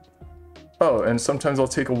 Oh, and sometimes I'll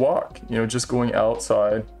take a walk. You know, just going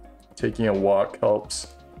outside, taking a walk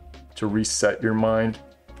helps to reset your mind.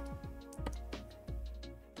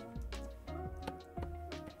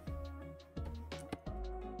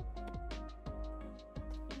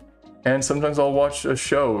 And sometimes I'll watch a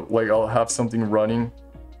show, like I'll have something running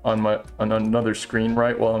on another screen,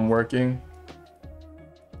 right, while I'm working.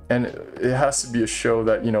 And it has to be a show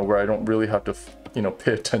that, you know, where I don't really have to, you know,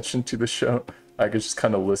 pay attention to the show. I could just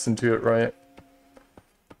kind of listen to it, right?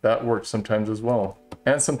 That works sometimes as well.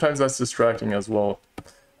 And sometimes that's distracting as well.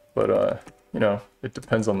 But, you know, it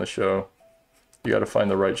depends on the show. You got to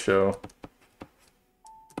find the right show.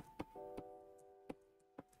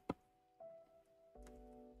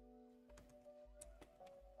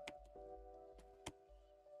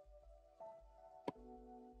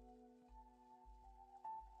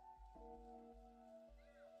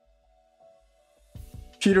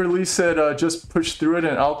 Peter Lee said, just push through it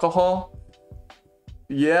and alcohol.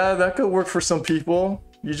 Yeah, that could work for some people.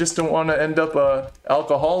 You just don't want to end up a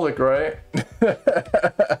alcoholic, right?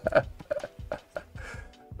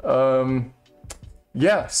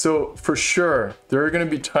 Yeah, so for sure, there are going to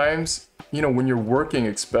be times, you know, when you're working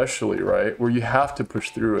especially, right, where you have to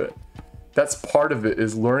push through it. That's part of it,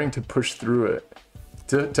 is learning to push through it.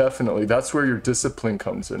 Definitely. That's where your discipline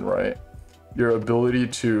comes in, right? Your ability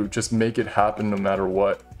to just make it happen no matter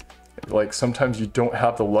what. Like sometimes you don't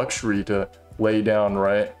have the luxury to lay down,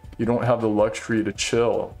 right? You don't have the luxury to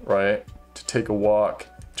chill, right? To take a walk,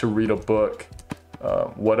 to read a book,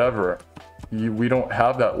 whatever. We don't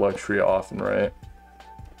have that luxury often, right?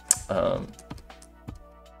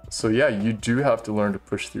 So yeah, you do have to learn to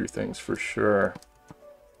push through things for sure.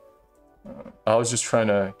 I was just trying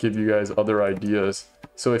to give you guys other ideas.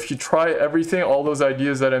 So if you try everything, all those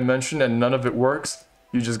ideas that I mentioned, and none of it works,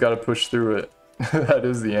 you just got to push through it. That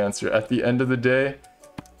is the answer. At the end of the day,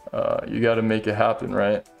 you got to make it happen,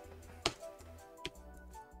 right?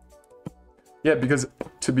 Yeah, because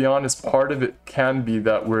to be honest, part of it can be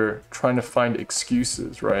that we're trying to find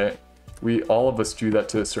excuses, right? All of us do that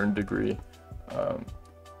to a certain degree.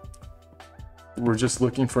 We're just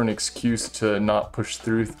looking for an excuse to not push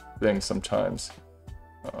through things sometimes.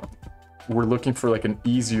 We're looking for like an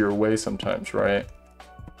easier way sometimes, right?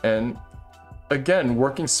 And again,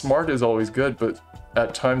 working smart is always good, but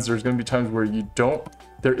at times there's going to be times where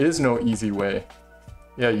there is no easy way.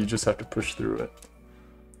 Yeah, you just have to push through it.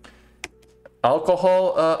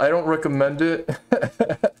 Alcohol, I don't recommend it.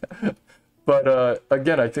 But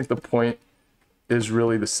again, I think the point is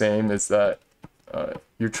really the same, is that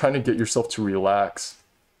you're trying to get yourself to relax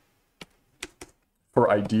for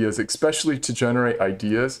ideas, especially to generate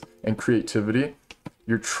ideas and creativity.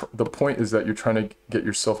 The point is that you're trying to get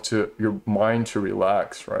your mind to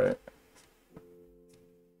relax, right?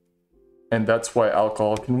 And that's why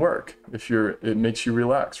alcohol can work. It makes you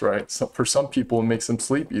relax, right? So for some people, it makes them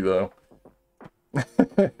sleepy though.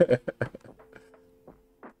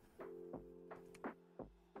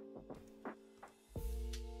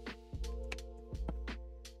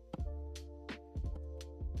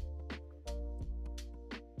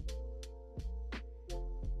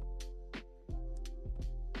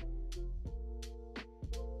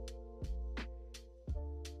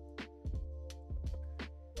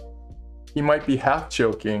 He might be half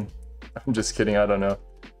joking. I'm just kidding, I don't know.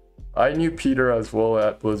 I knew Peter as well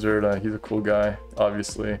at Blizzard. He's a cool guy,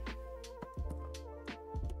 obviously.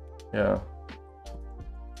 Yeah.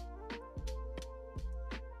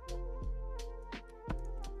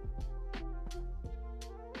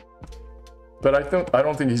 But I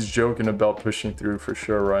don't think he's joking about pushing through for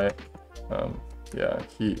sure, right? Yeah,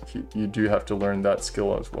 you do have to learn that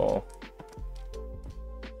skill as well.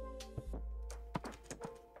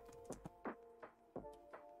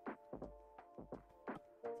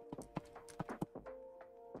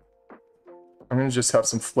 I'm gonna just have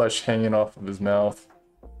some flesh hanging off of his mouth.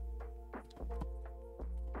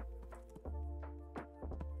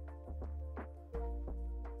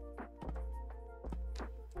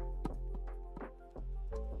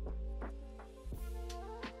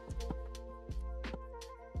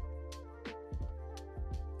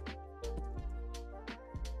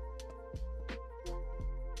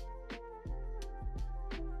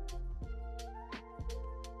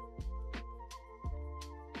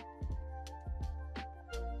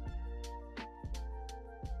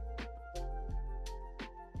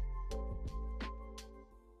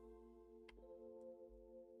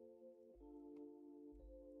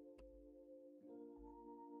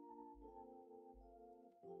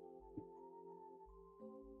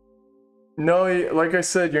 No, like I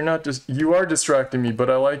said, you're not just, you are distracting me, but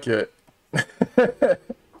I like it.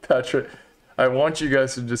 Patrick, I want you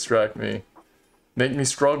guys to distract me. Make me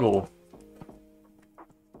struggle.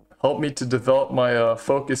 Help me to develop my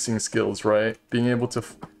focusing skills, right? Being able to,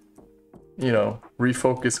 you know,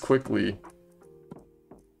 refocus quickly.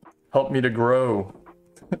 Help me to grow.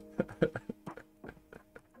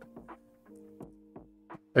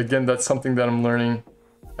 Again, that's something that I'm learning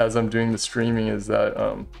as I'm doing the streaming, is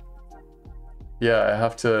that, yeah, I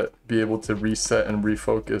have to be able to reset and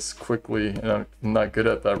refocus quickly, and I'm not good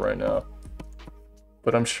at that right now.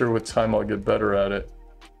 But I'm sure with time I'll get better at it.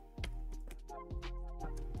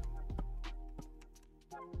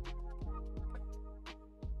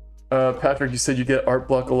 Patrick, you said you get art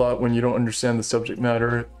block a lot when you don't understand the subject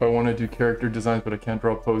matter. If I want to do character designs but I can't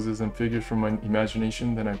draw poses and figures from my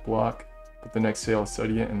imagination, then I block. But the next day I'll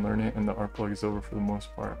study it and learn it, and the art block is over for the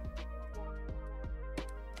most part.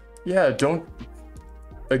 Yeah, don't...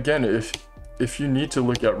 Again, if you need to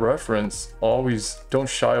look at reference, always don't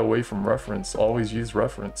shy away from reference. Always use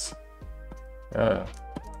reference. Yeah.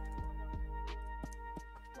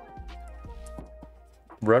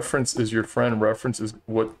 Reference is your friend. Reference is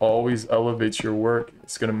what always elevates your work.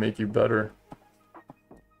 It's gonna make you better.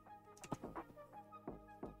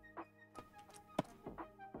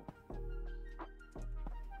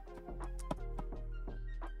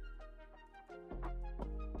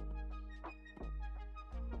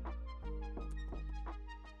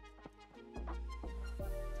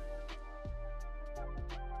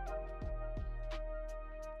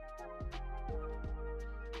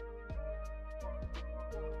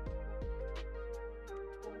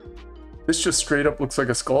 This just straight up looks like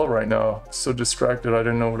a skull right now. So distracted, I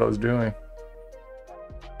didn't know what I was doing.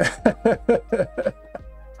 I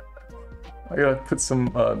gotta put some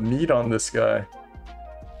meat on this guy.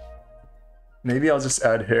 Maybe I'll just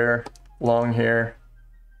add hair, long hair.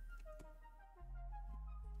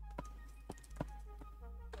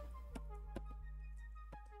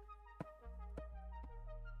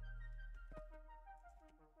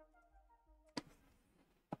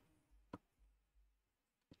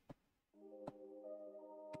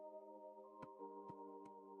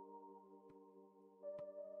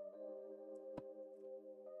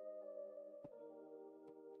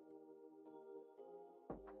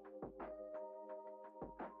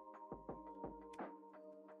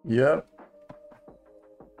 Yep.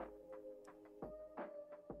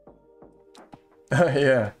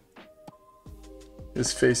 Yeah.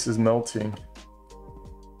 His face is melting.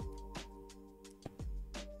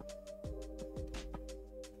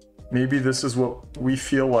 Maybe this is what we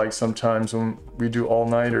feel like sometimes when we do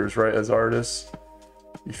all-nighters, right? As artists,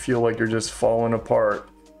 you feel like you're just falling apart.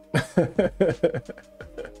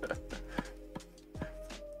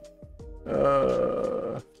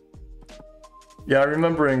 Yeah, I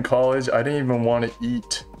remember in college, I didn't even want to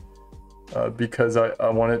eat because I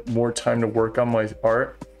wanted more time to work on my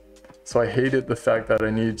art. So I hated the fact that I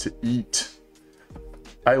needed to eat.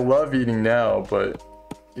 I love eating now, but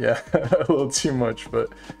yeah, a little too much. But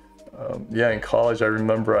yeah, in college, I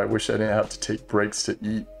remember I wish I didn't have to take breaks to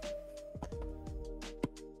eat.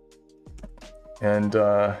 And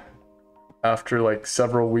after like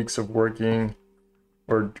several weeks of working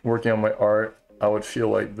on my art, I would feel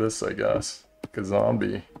like this, I guess. Like a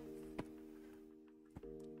zombie.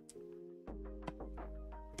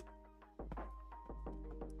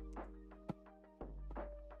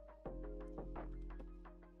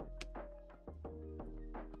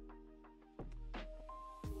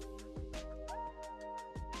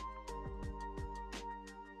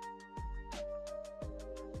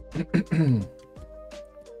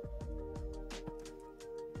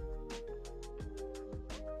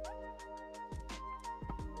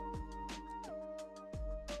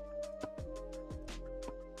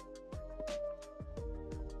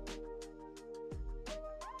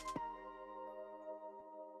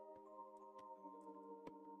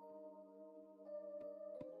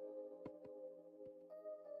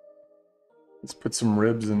 Let's put some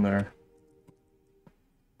ribs in there.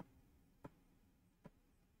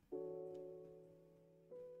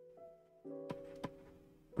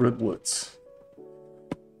 Riblets.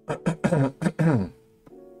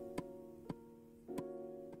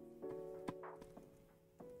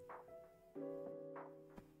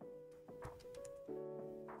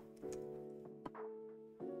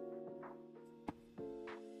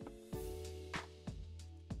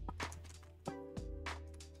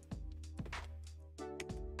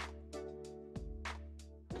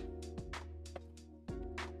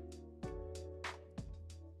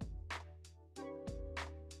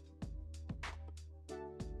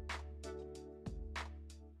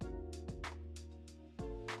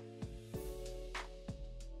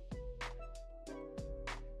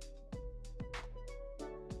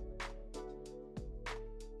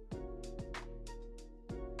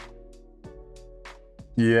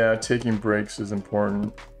 Yeah, taking breaks is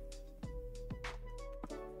important.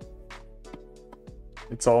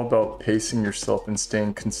 It's all about pacing yourself and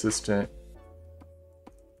staying consistent.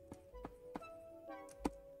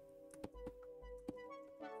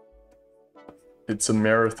 It's a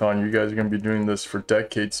marathon. You guys are going to be doing this for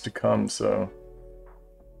decades to come, so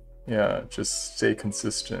yeah, just stay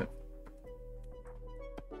consistent.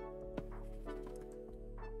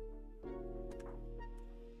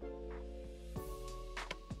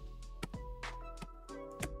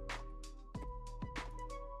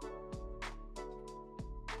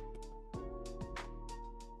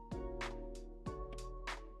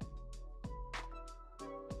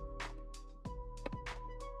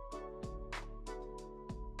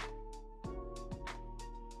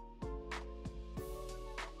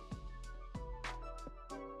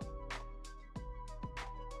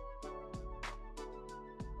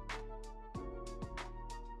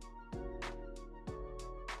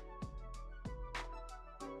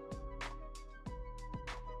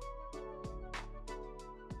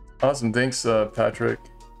 Awesome, thanks, Patrick.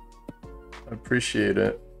 I appreciate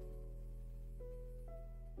it.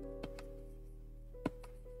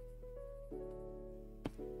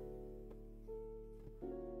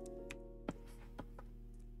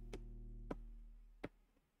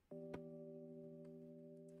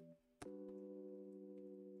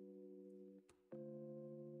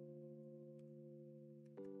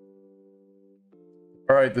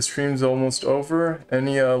 All right, the stream's almost over.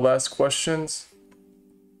 Any last questions?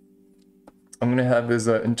 I'm gonna have his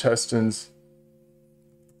intestines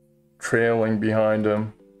trailing behind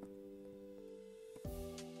him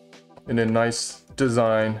in a nice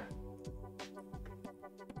design.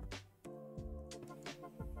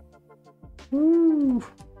 Woo!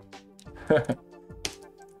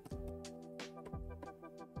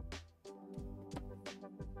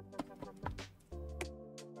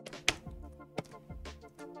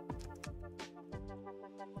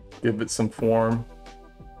 Give it some form.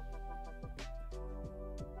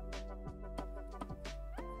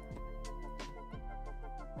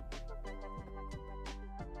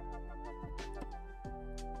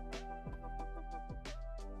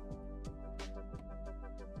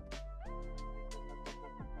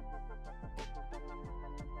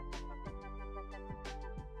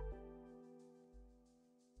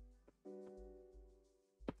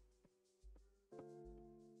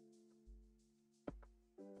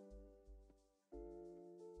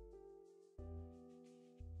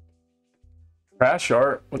 Trash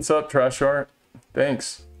art. What's up, Trash Art?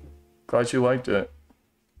 Thanks. Glad you liked it.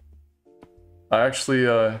 I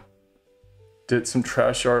actually did some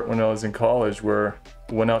trash art when I was in college, where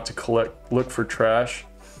I went out to look for trash,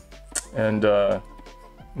 and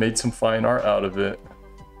made some fine art out of it.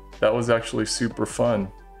 That was actually super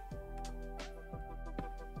fun.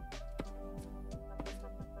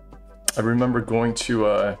 I remember going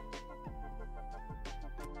to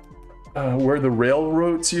where the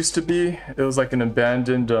railroads used to be. It was like an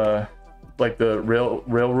abandoned, like the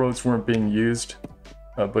railroads weren't being used,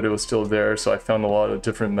 but it was still there. So I found a lot of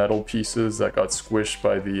different metal pieces that got squished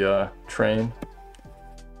by the train,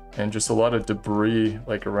 and just a lot of debris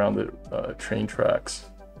like around the train tracks.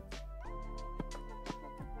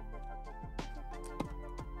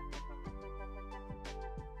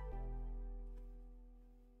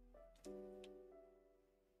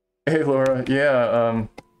 Hey Laura, yeah,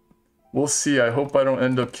 we'll see. I hope I don't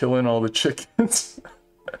end up killing all the chickens.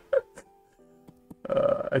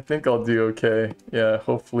 I think I'll do okay. Yeah,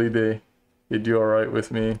 hopefully they do all right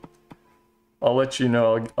with me. I'll let you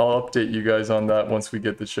know. I'll update you guys on that once we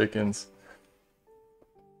get the chickens.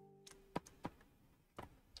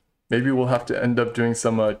 Maybe we'll have to end up doing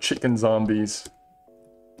some chicken zombies.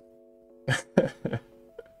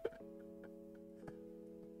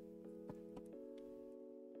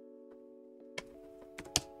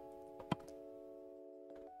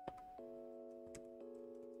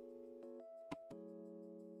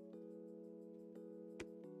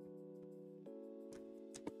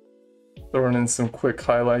 Throwing in some quick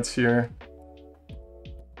highlights here.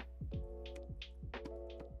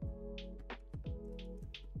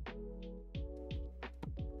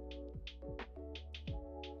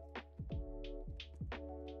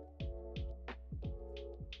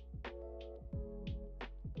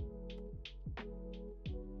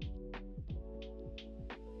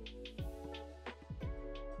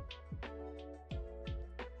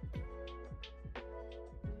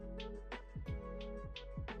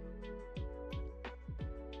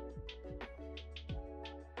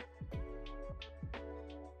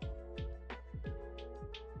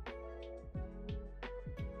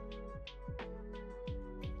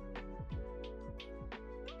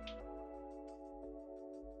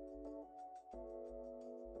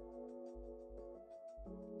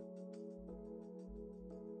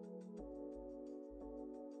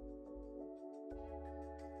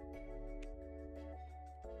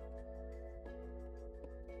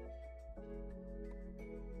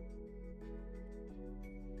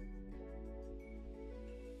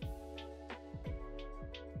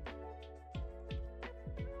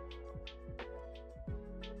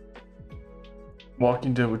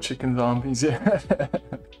 Walking Dead with chicken zombies, yeah.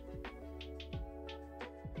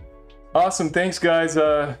 Awesome, thanks guys.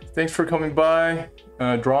 Thanks for coming by,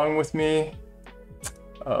 drawing with me.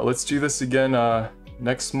 Let's do this again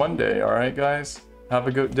next Monday, all right guys? Have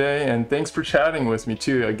a good day, and thanks for chatting with me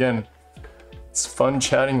too. Again, it's fun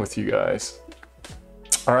chatting with you guys.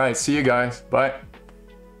 All right, see you guys, bye.